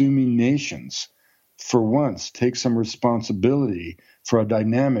consuming nations, for once, take some responsibility for a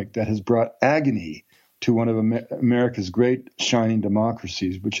dynamic that has brought agony to one of America's great shining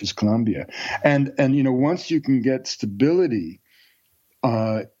democracies, which is Colombia. And once you can get stability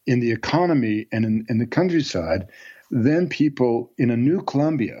in the economy and in the countryside, then people in a new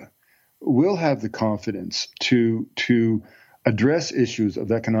Colombia will have the confidence to address issues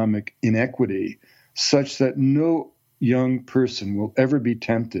of economic inequity, such that no young person will ever be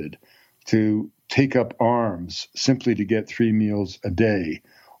tempted to take up arms simply to get 3 meals a day,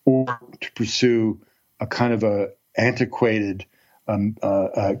 or to pursue a kind of a antiquated,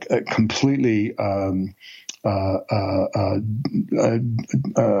 completely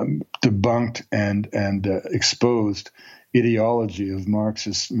debunked and exposed ideology of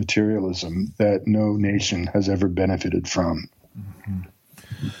Marxist materialism that no nation has ever benefited from. Mm-hmm.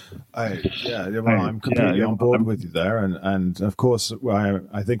 I'm completely on board with you there, and of course,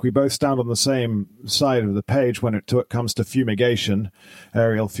 I think we both stand on the same side of the page when it comes to fumigation,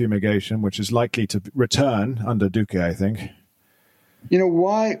 aerial fumigation, which is likely to return under Duque, I think.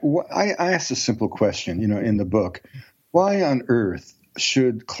 Why I asked a simple question, in the book. Why on earth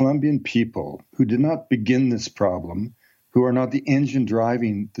should Colombian people who did not begin this problem, who are not the engine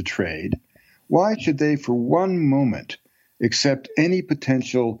driving the trade, why should they for one moment accept any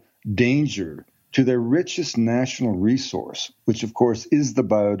potential danger to their richest national resource, which of course is the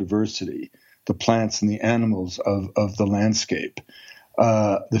biodiversity, the plants and the animals of the landscape,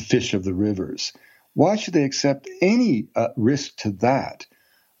 the fish of the rivers? Why should they accept any risk to that,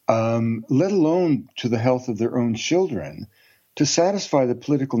 let alone to the health of their own children, to satisfy the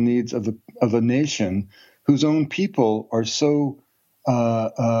political needs of a nation whose own people are so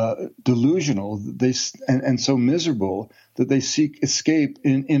delusional and so miserable that they seek escape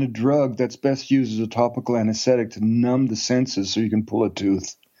in a drug that's best used as a topical anesthetic to numb the senses so you can pull a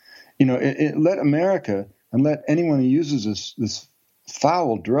tooth. Let America and let anyone who uses this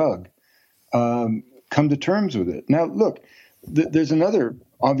foul drug come to terms with it. Now, look, there's another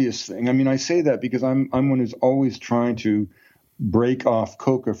obvious thing. I mean, I say that because I'm one who's always trying to break off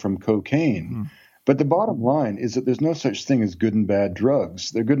coca from cocaine. But the bottom line is that there's no such thing as good and bad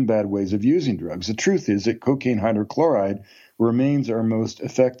drugs. There are good and bad ways of using drugs. The truth is that cocaine hydrochloride remains our most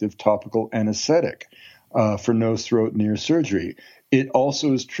effective topical anesthetic for nose, throat, and ear surgery. It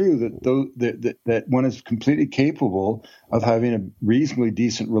also is true that one is completely capable of having a reasonably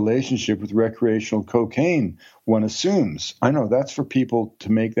decent relationship with recreational cocaine, one assumes. I know that's for people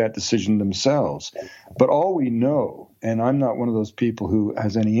to make that decision themselves. But all we know, and I'm not one of those people who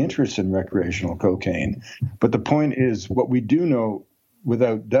has any interest in recreational cocaine, but the point is what we do know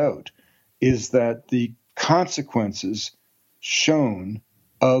without doubt is that the consequences shown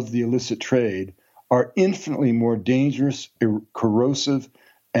of the illicit trade are infinitely more dangerous, corrosive,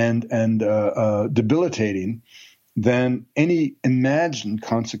 and debilitating than any imagined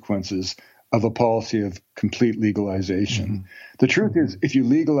consequences of a policy of complete legalization. The truth is, if you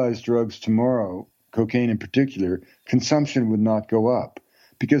legalize drugs tomorrow, cocaine in particular, consumption would not go up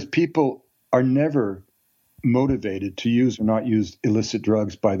because people are never motivated to use or not use illicit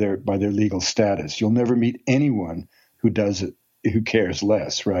drugs by their legal status. You'll never meet anyone who does it, who cares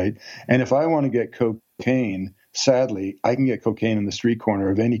less, right? And if I want to get cocaine, sadly, I can get cocaine in the street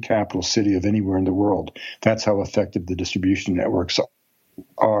corner of any capital city of anywhere in the world. That's how effective the distribution networks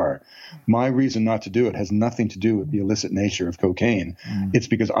are. My reason not to do it has nothing to do with the illicit nature of cocaine. It's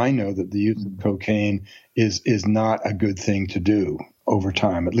because I know that the use of cocaine is not a good thing to do over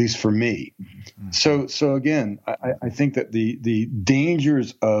time, at least for me. So again, I think that the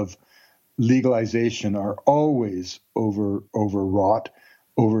dangers of legalization are always overwrought,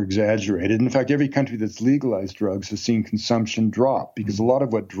 over-exaggerated. In fact, every country that's legalized drugs has seen consumption drop because a lot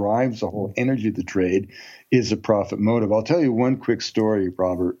of what drives the whole energy of the trade is a profit motive. I'll tell you one quick story,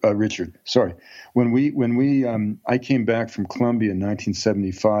 Richard. Sorry. When I came back from Colombia in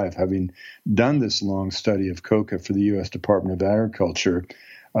 1975, having done this long study of coca for the U.S. Department of Agriculture,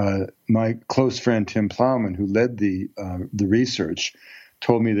 my close friend Tim Plowman, who led the research,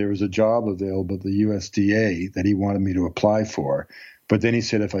 told me there was a job available at the USDA that he wanted me to apply for. But then he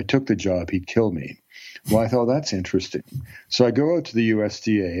said if I took the job, he'd kill me. Well, I thought that's interesting. So I go out to the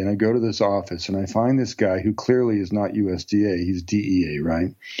USDA and I go to this office and I find this guy who clearly is not USDA. He's DEA,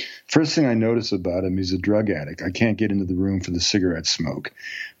 right? First thing I notice about him, he's a drug addict. I can't get into the room for the cigarette smoke.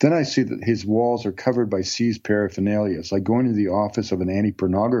 Then I see that his walls are covered by seized paraphernalia. It's like going to the office of an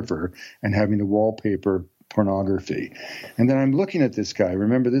anti-pornographer and having to wallpaper pornography. And then I'm looking at this guy.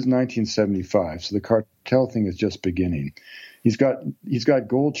 Remember, this is 1975, so the cartel thing is just beginning. He's got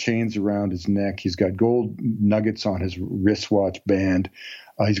gold chains around his neck. He's got gold nuggets on his wristwatch band.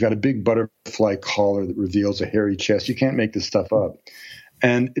 He's got a big butterfly collar that reveals a hairy chest. You can't make this stuff up.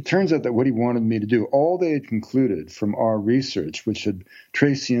 And it turns out that what he wanted me to do, all they had concluded from our research, which had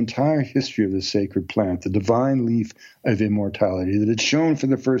traced the entire history of the sacred plant, the divine leaf of immortality, that had shown for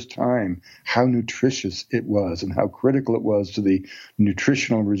the first time how nutritious it was and how critical it was to the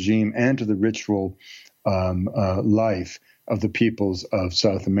nutritional regime and to the ritual life of the peoples of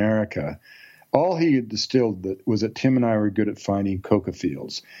South America. All he had distilled was that Tim and I were good at finding coca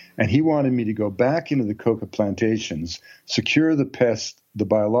fields. And he wanted me to go back into the coca plantations, secure the pests, the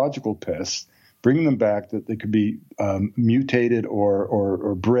biological pests, bring them back that they could be mutated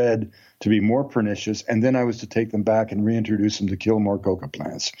or bred to be more pernicious. And then I was to take them back and reintroduce them to kill more coca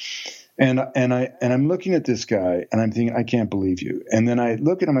plants. And I'm looking at this guy and I'm thinking, I can't believe you. And then I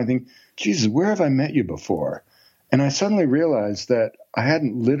look at him, I think, Jesus, where have I met you before? And I suddenly realized that I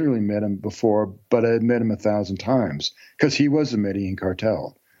hadn't literally met him before, but I had met him 1,000 times because he was the Medellin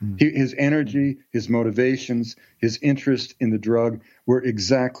cartel. His energy, his motivations, his interest in the drug were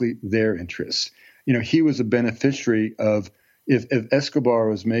exactly their interests. You know, he was a beneficiary of, if Escobar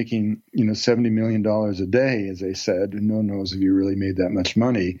was making, $70 million a day, as they said, and no one knows if he really made that much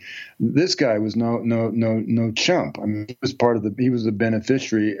money. This guy was no chump. I mean, he was the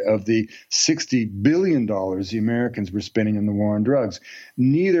beneficiary of the $60 billion the Americans were spending on the war on drugs.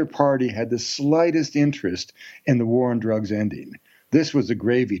 Neither party had the slightest interest in the war on drugs ending. This was a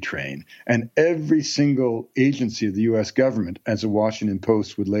gravy train, and every single agency of the U.S. government, as the Washington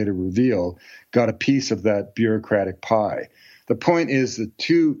Post would later reveal, got a piece of that bureaucratic pie. The point is that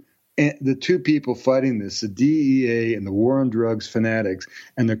two And the two people fighting this, the DEA and the war on drugs fanatics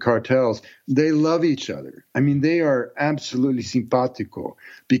and the cartels, they love each other. I mean, they are absolutely simpatico,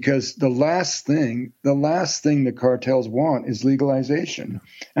 because the last thing the cartels want is legalization.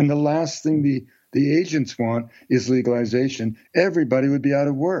 And the last thing the agents want is legalization. Everybody would be out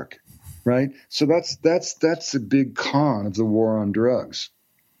of work, right? So that's a big con of the war on drugs.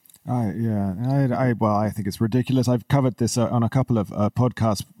 I think it's ridiculous. I've covered this on a couple of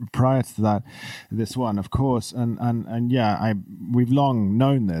podcasts prior to this one, of course, and we've long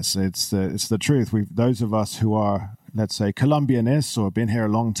known this. It's the truth. Those of us who are, let's say, Colombianists or been here a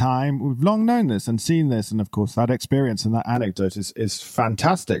long time, we've long known this and seen this, and of course that experience and that anecdote is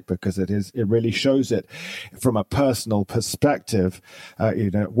fantastic, because it really shows it from a personal perspective.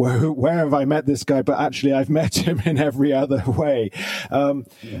 Where have I met this guy? But actually, I've met him in every other way.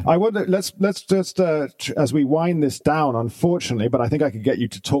 I wonder. Let's just as we wind this down, unfortunately, but I think I could get you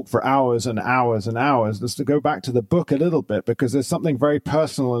to talk for hours and hours and hours. Just to go back to the book a little bit, because there's something very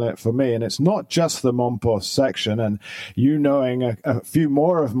personal in it for me, and it's not just the Mompox section. And you knowing a few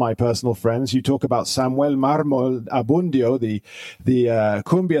more of my personal friends, you talk about Samuel Marmol Abundio, the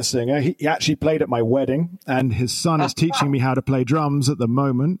cumbia singer. He actually played at my wedding, and his son is teaching me how to play drums at the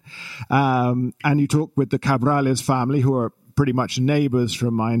moment. And you talk with the Cabrales family, who are pretty much neighbors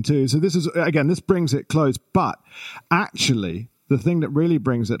from mine too. So this brings it close. But actually, the thing that really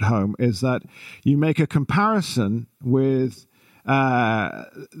brings it home is that you make a comparison with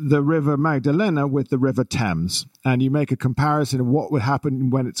the River Magdalena with the River Thames, and you make a comparison of what would happen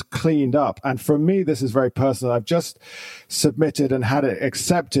when it's cleaned up. And for me, this is very personal. I've just submitted and had it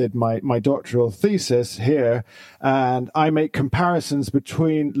accepted my doctoral thesis here, and I make comparisons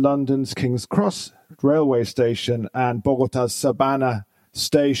between London's King's Cross railway station and Bogota's Sabana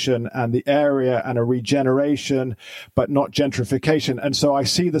station, and the area, and a regeneration, but not gentrification. And so I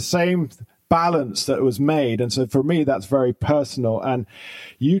see the same balance that was made. And so for me, that's very personal. And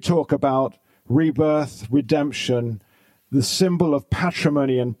you talk about rebirth, redemption, the symbol of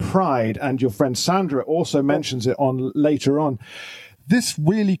patrimony and pride. And your friend Sandra also mentions it later on. This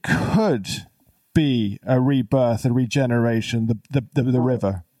really could be a rebirth, a regeneration, the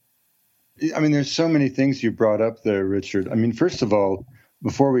river. I mean, there's so many things you brought up there, Richard. I mean, first of all,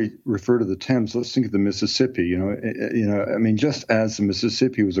 before we refer to the Thames, let's think of the Mississippi. I mean, just as the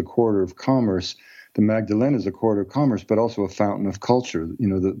Mississippi was a corridor of commerce, the Magdalena is a corridor of commerce, but also a fountain of culture.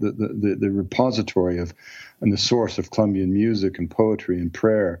 The repository of and the source of Colombian music and poetry and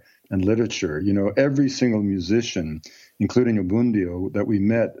prayer and literature. Every single musician, including Abundio, that we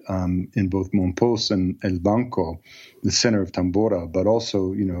met in both Mompox and El Banco, the center of Tambora, but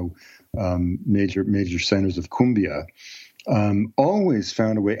also major centers of cumbia. Always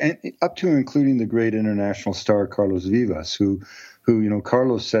found a way, and up to and including the great international star Carlos Vivas, who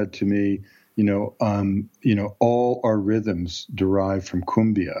Carlos said to me, all our rhythms derive from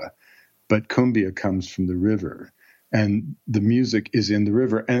cumbia, but cumbia comes from the river, and the music is in the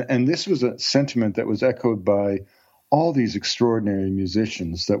river. And this was a sentiment that was echoed by all these extraordinary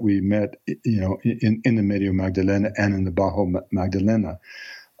musicians that we met, in the Medio Magdalena and in the Bajo Magdalena.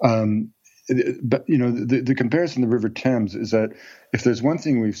 But the comparison to the River Thames is that if there's one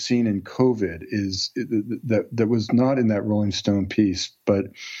thing we've seen in COVID is that was not in that Rolling Stone piece, but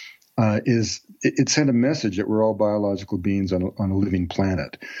it sent a message that we're all biological beings on a living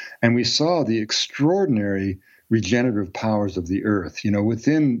planet, and we saw the extraordinary regenerative powers of the earth.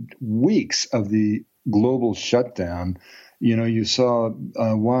 Within weeks of the global shutdown, you saw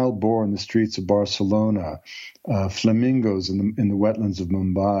wild boar in the streets of Barcelona, flamingos in the wetlands of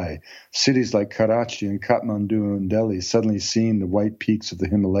Mumbai, cities like Karachi and Kathmandu and Delhi suddenly seeing the white peaks of the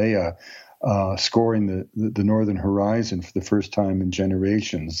Himalaya scoring the northern horizon for the first time in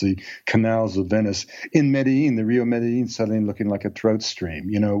generations, the canals of Venice. In Medellin, the Rio Medellin suddenly looking like a trout stream.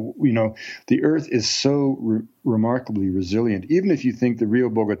 The earth is so remarkably resilient. Even if you think the Rio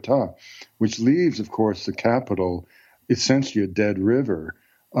Bogota, which leaves, of course, the capital, essentially a dead river.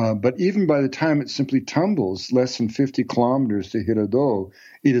 But even by the time it simply tumbles less than 50 kilometers to Hirado,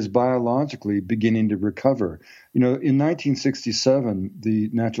 it is biologically beginning to recover. In 1967, the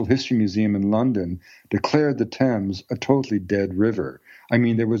Natural History Museum in London declared the Thames a totally dead river. I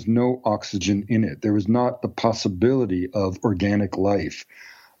mean, there was no oxygen in it. There was not the possibility of organic life.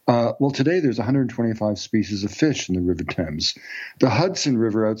 Well, today there's 125 species of fish in the River Thames. The Hudson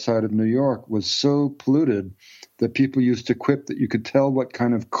River outside of New York was so polluted that people used to quip that you could tell what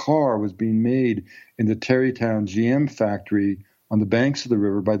kind of car was being made in the Terrytown GM factory on the banks of the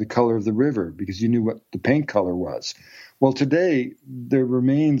river by the color of the river, because you knew what the paint color was. Well, today there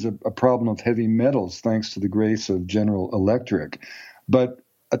remains a problem of heavy metals thanks to the grace of General Electric. But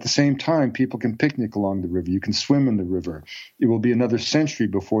at the same time, people can picnic along the river. You can swim in the river. It will be another century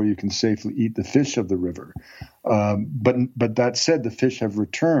before you can safely eat the fish of the river. But that said, the fish have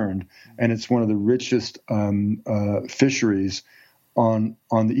returned, and it's one of the richest fisheries on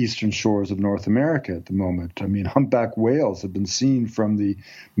the eastern shores of North America at the moment. I mean, humpback whales have been seen from the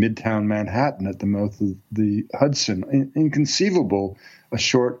Midtown Manhattan at the mouth of the Hudson. Inconceivable a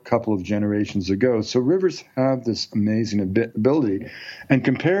short couple of generations ago. So rivers have this amazing ability, and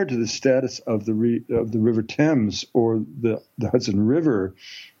compared to the status of the River Thames or the Hudson River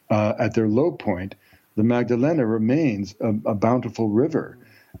at their low point, the Magdalena remains a bountiful river.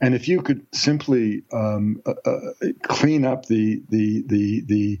 And if you could simply clean up the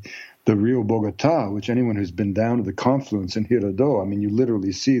Rio Bogotá, which anyone who's been down to the confluence in Girardot, I mean, you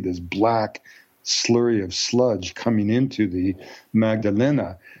literally see this black slurry of sludge coming into the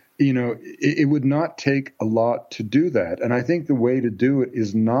Magdalena. You know, it would not take a lot to do that. And I think the way to do it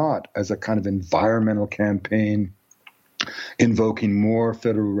is not as a kind of environmental campaign invoking more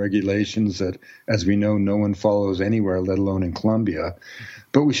federal regulations that, as we know, no one follows anywhere, let alone in Colombia.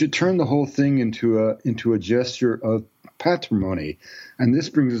 But we should turn the whole thing into a gesture of patrimony. And this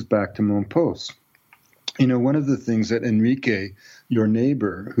brings us back to Mompos. You know, one of the things that Enrique, your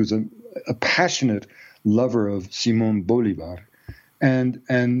neighbor, who's a passionate lover of Simon Bolivar,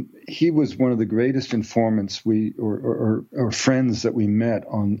 and he was one of the greatest informants or friends that we met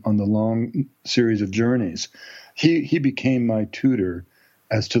on the long series of journeys. He became my tutor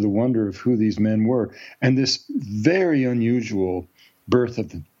as to the wonder of who these men were, and this very unusual birth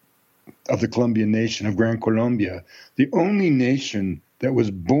of the Colombian nation, of Gran Colombia, the only nation that was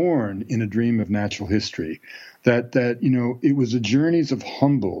born in a dream of natural history. That you know, it was the journeys of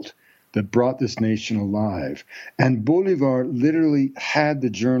Humboldt that brought this nation alive, and Bolivar literally had the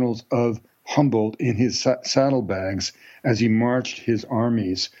journals of Humboldt in his saddlebags as he marched his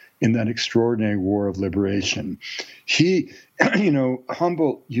armies in that extraordinary war of liberation. He, you know,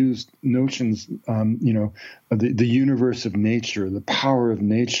 Humboldt used notions, you know, of the universe of nature, the power of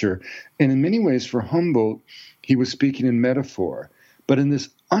nature. And in many ways, for Humboldt, he was speaking in metaphor. But in this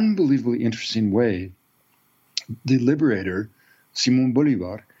unbelievably interesting way, the liberator, Simón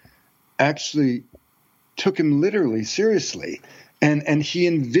Bolívar, actually took him literally seriously. And he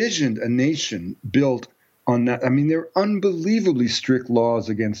envisioned a nation built on that. I mean, there are unbelievably strict laws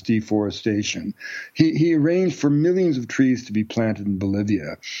against deforestation. He arranged for millions of trees to be planted in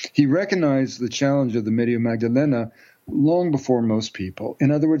Bolivia. He recognized the challenge of the Medio Magdalena long before most people.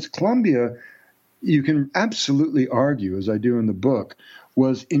 In other words, Colombia, you can absolutely argue, as I do in the book,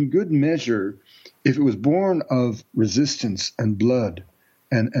 was in good measure, if it was born of resistance and blood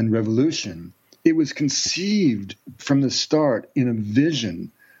and revolution, it was conceived from the start in a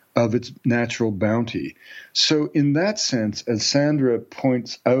vision of its natural bounty. So in that sense, as Sandra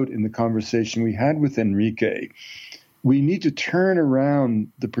points out in the conversation we had with Enrique, we need to turn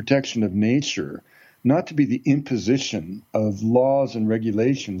around the protection of nature, not to be the imposition of laws and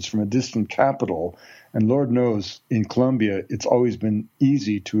regulations from a distant capital. And Lord knows, in Colombia, it's always been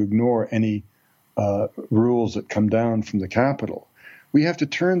easy to ignore any rules that come down from the capital. We have to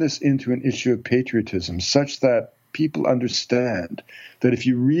turn this into an issue of patriotism, such that people understand that if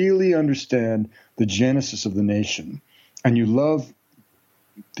you really understand the genesis of the nation and you love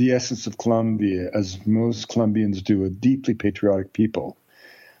the essence of Colombia, as most Colombians do, a deeply patriotic people,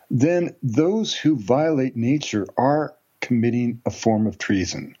 then those who violate nature are committing a form of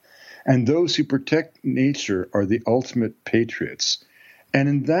treason. And those who protect nature are the ultimate patriots. And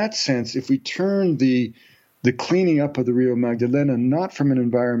in that sense, if we turn the cleaning up of the Rio Magdalena not from an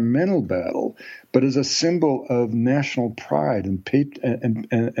environmental battle, but as a symbol of national pride and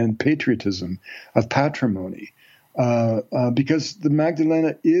patriotism, of patrimony, because the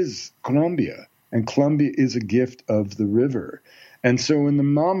Magdalena is Colombia, and Colombia is a gift of the river. And so when the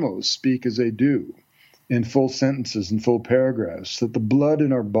Mamos speak as they do, in full sentences and full paragraphs, that the blood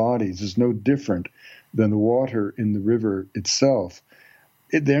in our bodies is no different than the water in the river itself,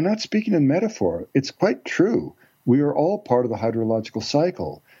 they're not speaking in metaphor. It's quite true. We are all part of the hydrological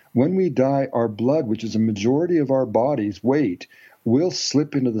cycle. When we die, our blood, which is a majority of our body's weight, will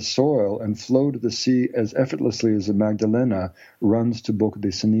slip into the soil and flow to the sea as effortlessly as the Magdalena runs to Boca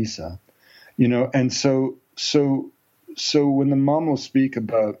de Ceniza. You know, and so when the Mamos speak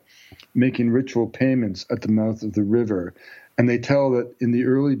about making ritual payments at the mouth of the river, And they tell that in the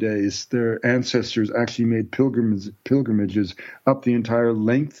early days, their ancestors actually made pilgrimages up the entire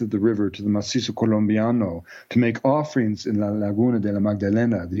length of the river to the Macizo Colombiano to make offerings in La Laguna de la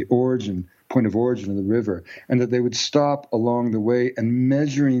Magdalena, the point of origin of the river, and that they would stop along the way and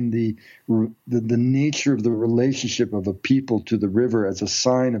measuring the nature of the relationship of a people to the river as a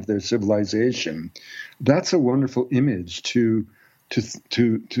sign of their civilization. That's a wonderful image to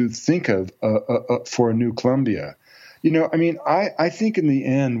think of for a new Colombia. I think in the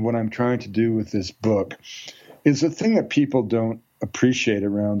end, what I'm trying to do with this book is the thing that people don't appreciate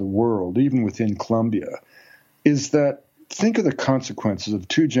around the world, even within Colombia, is that think of the consequences of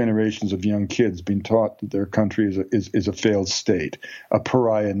 2 generations of young kids being taught that their country is a failed state, a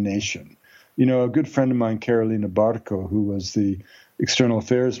pariah nation. A good friend of mine, Carolina Barco, who was the external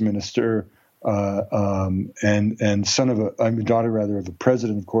affairs minister and son of daughter of a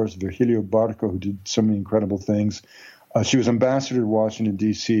president, of course, Virgilio Barco, who did so many incredible things. She was ambassador to Washington,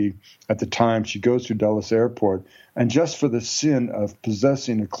 D.C. at the time. She goes through Dulles Airport, and just for the sin of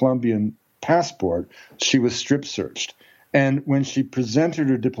possessing a Colombian passport, she was strip searched. And when she presented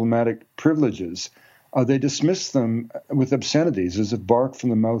her diplomatic privileges, they dismissed them with obscenities as if bark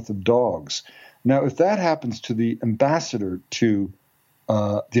from the mouth of dogs. Now, if that happens to the ambassador to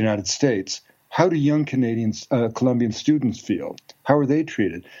the United States, how do young Colombian students feel? How are they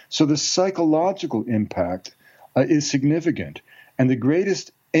treated? So the psychological impact is significant. And the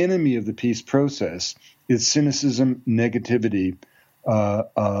greatest enemy of the peace process is cynicism, negativity,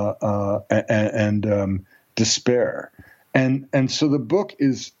 and despair. And so the book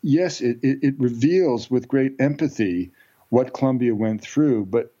is, yes, it reveals with great empathy what Colombia went through,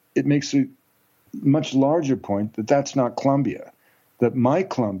 but it makes a much larger point that that's not Colombia, that my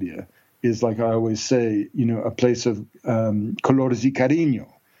Colombia is, like I always say, a place of colores y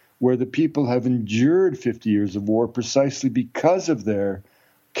cariño, where the people have endured 50 years of war precisely because of their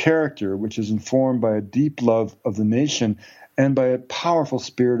character, which is informed by a deep love of the nation and by a powerful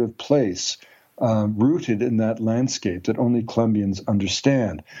spirit of place, rooted in that landscape that only Colombians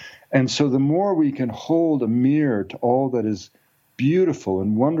understand. And so the more we can hold a mirror to all that is beautiful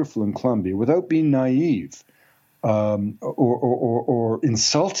and wonderful in Colombia without being naive or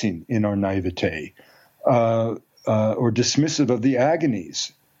insulting in our naivete or dismissive of the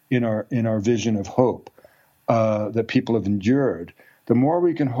agonies in our vision of hope that people have endured, the more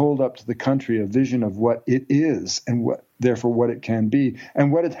we can hold up to the country a vision of what it is and therefore what it can be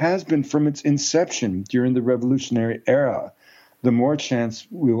and what it has been from its inception during the revolutionary era, the more chance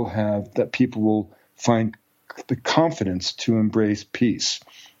we will have that people will find the confidence to embrace peace.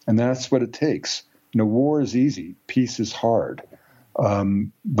 And that's what it takes. War is easy. Peace is hard.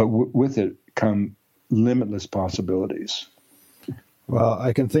 But with it come limitless possibilities. Well,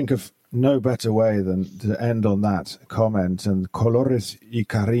 I can think of no better way than to end on that comment and colores y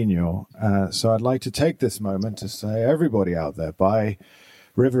cariño. So I'd like to take this moment to say, everybody out there, buy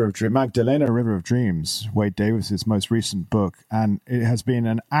Magdalena, River of Dreams, Wade Davis's most recent book. And it has been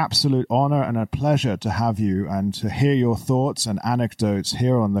an absolute honor and a pleasure to have you and to hear your thoughts and anecdotes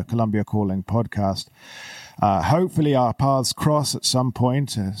here on the Colombia Calling podcast. Hopefully our paths cross at some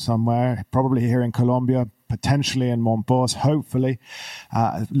point, somewhere, probably here in Colombia, potentially in Monpós, hopefully.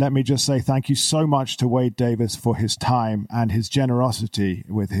 Let me just say thank you so much to Wade Davis for his time and his generosity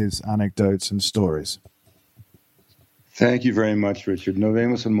with his anecdotes and stories. Thank you very much, Richard. Nos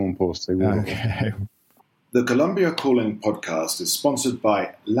vemos en Monpós. Okay. The Colombia Calling podcast is sponsored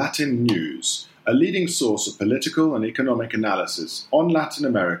by Latin News, a leading source of political and economic analysis on Latin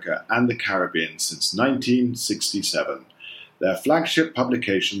America and the Caribbean since 1967. Their flagship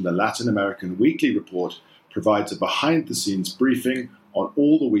publication, the Latin American Weekly Report, provides a behind-the-scenes briefing on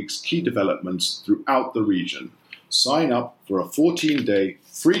all the week's key developments throughout the region. Sign up for a 14-day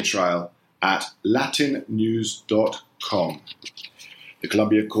free trial at latinnews.com. The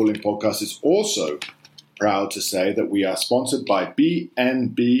Colombia Calling podcast is also proud to say that we are sponsored by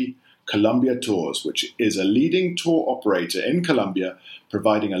BNB Colombia Tours, which is a leading tour operator in Colombia,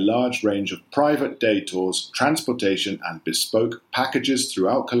 providing a large range of private day tours, transportation, and bespoke packages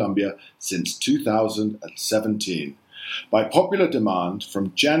throughout Colombia since 2017. By popular demand,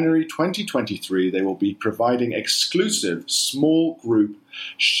 from January 2023, they will be providing exclusive small group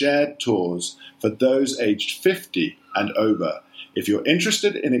shared tours for those aged 50 and over. If you're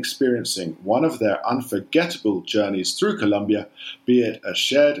interested in experiencing one of their unforgettable journeys through Colombia, be it a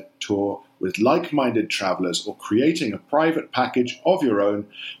shared tour with like-minded travelers or creating a private package of your own,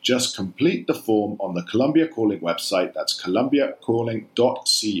 just complete the form on the Colombia Calling website, that's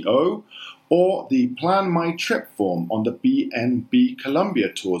colombiacalling.co, or the Plan My Trip form on the BNB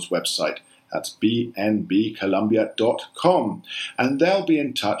Colombia Tours website That's bnbcolumbia.com. And they'll be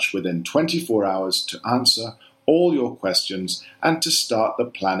in touch within 24 hours to answer all your questions and to start the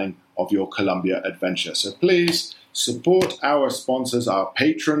planning of your Colombia adventure. So please support our sponsors, our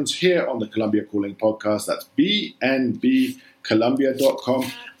patrons here on the Colombia Calling podcast. That's bnbcolumbia.com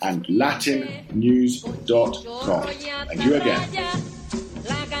and latinnews.com. Thank you again.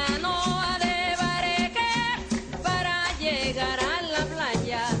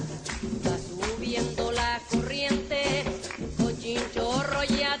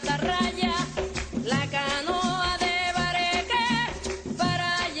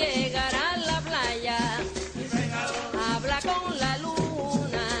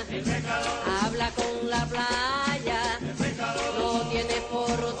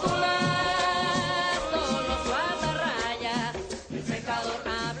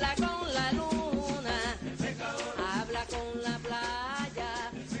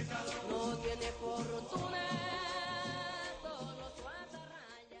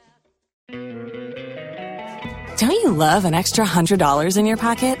 Don't you love an extra $100 in your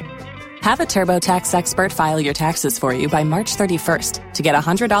pocket? Have a TurboTax expert file your taxes for you by March 31st to get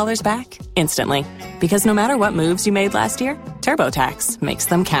 $100 back instantly. Because no matter what moves you made last year, TurboTax makes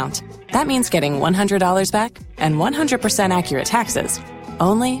them count. That means getting $100 back and 100% accurate taxes,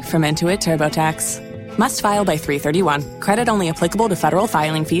 only from Intuit TurboTax. Must file by 3/31. Credit only applicable to federal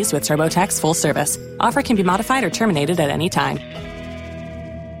filing fees with TurboTax full service. Offer can be modified or terminated at any time.